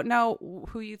I don't know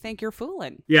who you think you're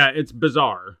fooling. Yeah, it's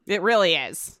bizarre. It really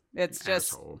is. It's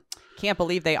just Asshole. can't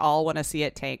believe they all want to see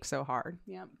it tank so hard.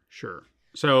 Yep. Sure.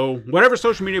 So whatever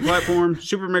social media platform,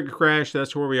 Super Mega Crash,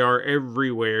 that's where we are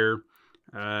everywhere.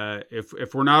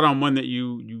 If we're not on one that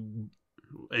you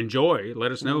enjoy,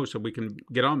 let us know so we can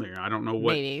get on there. I don't know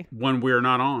what Maybe. one we're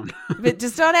not on. But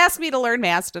just don't ask me to learn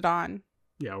Mastodon.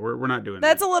 Yeah, we're not doing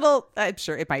That's that. a little, I'm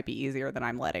sure it might be easier than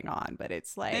I'm letting on, but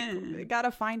it's like, you gotta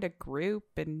find a group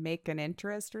and make an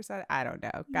interest or something. I don't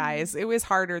know. Guys, it was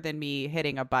harder than me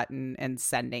hitting a button and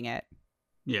sending it.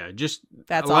 Yeah, just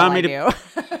That's allow all me I to knew.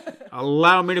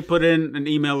 allow me to put in an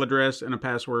email address and a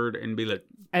password and be lit.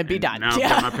 And be done. Now I've Yeah.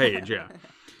 got my page, yeah.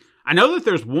 I know that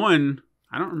there's one,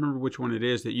 I don't remember which one it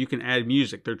is, that you can add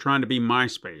music. They're trying to be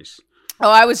MySpace. Oh,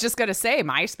 I was just going to say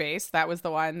MySpace. That was the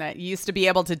one that used to be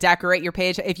able to decorate your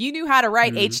page. If you knew how to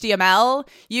write HTML,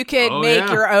 you could Oh, make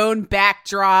yeah. your own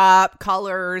backdrop,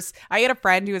 colors. I had a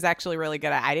friend who was actually really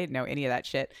good at I didn't know any of that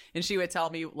shit. And she would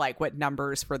tell me like what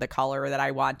numbers for the color that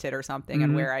I wanted or something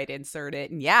and where I'd insert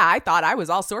it. And yeah, I thought I was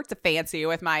all sorts of fancy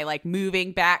with my like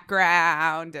moving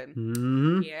background. And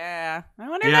Mm-hmm. yeah, I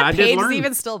wonder Yeah, I if did that page is learn.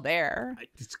 even still there.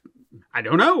 I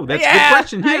don't know. That's a good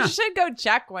question. I Yeah. should go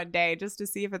check one day just to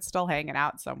see if it's still hanging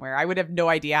out somewhere. I would have no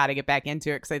idea how to get back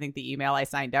into it because I think the email I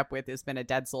signed up with has been a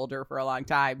dead soldier for a long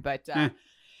time. But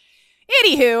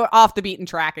anywho, off the beaten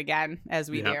track again, as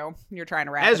we Yeah. do. You're trying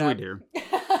to wrap As it we up. do.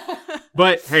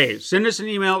 But hey, send us an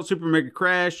email at Super Mega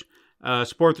Crash.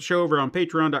 Support the show over on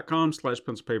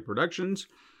patreon.com/Pencil Productions.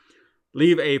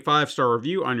 Leave a 5-star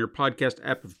review on your podcast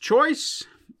app of choice.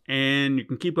 And you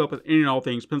can keep up with any and all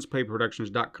things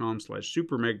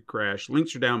pencilpaperproductions.com/Super Mega Crash.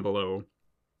 Links are down below.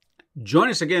 Join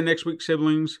us again next week,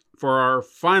 siblings, for our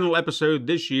final episode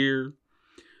this year.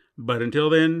 But until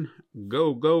then,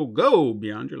 go, go, go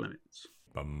beyond your limits.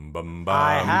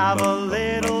 I have a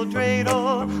little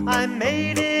dreidel, I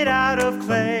made it out of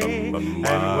clay. And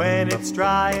when it's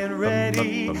dry and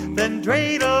ready, then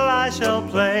dreidel I shall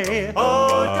play.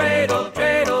 Oh, dreidel,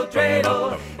 dreidel,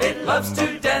 dreidel, it loves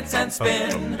to dance and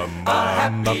spin. A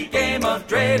happy game of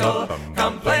dreidel.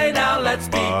 Come play now, let's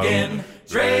begin.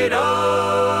 Dreidel.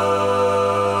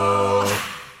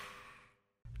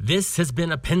 This has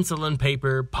been a Pencil and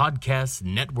Paper Podcast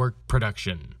Network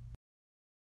production.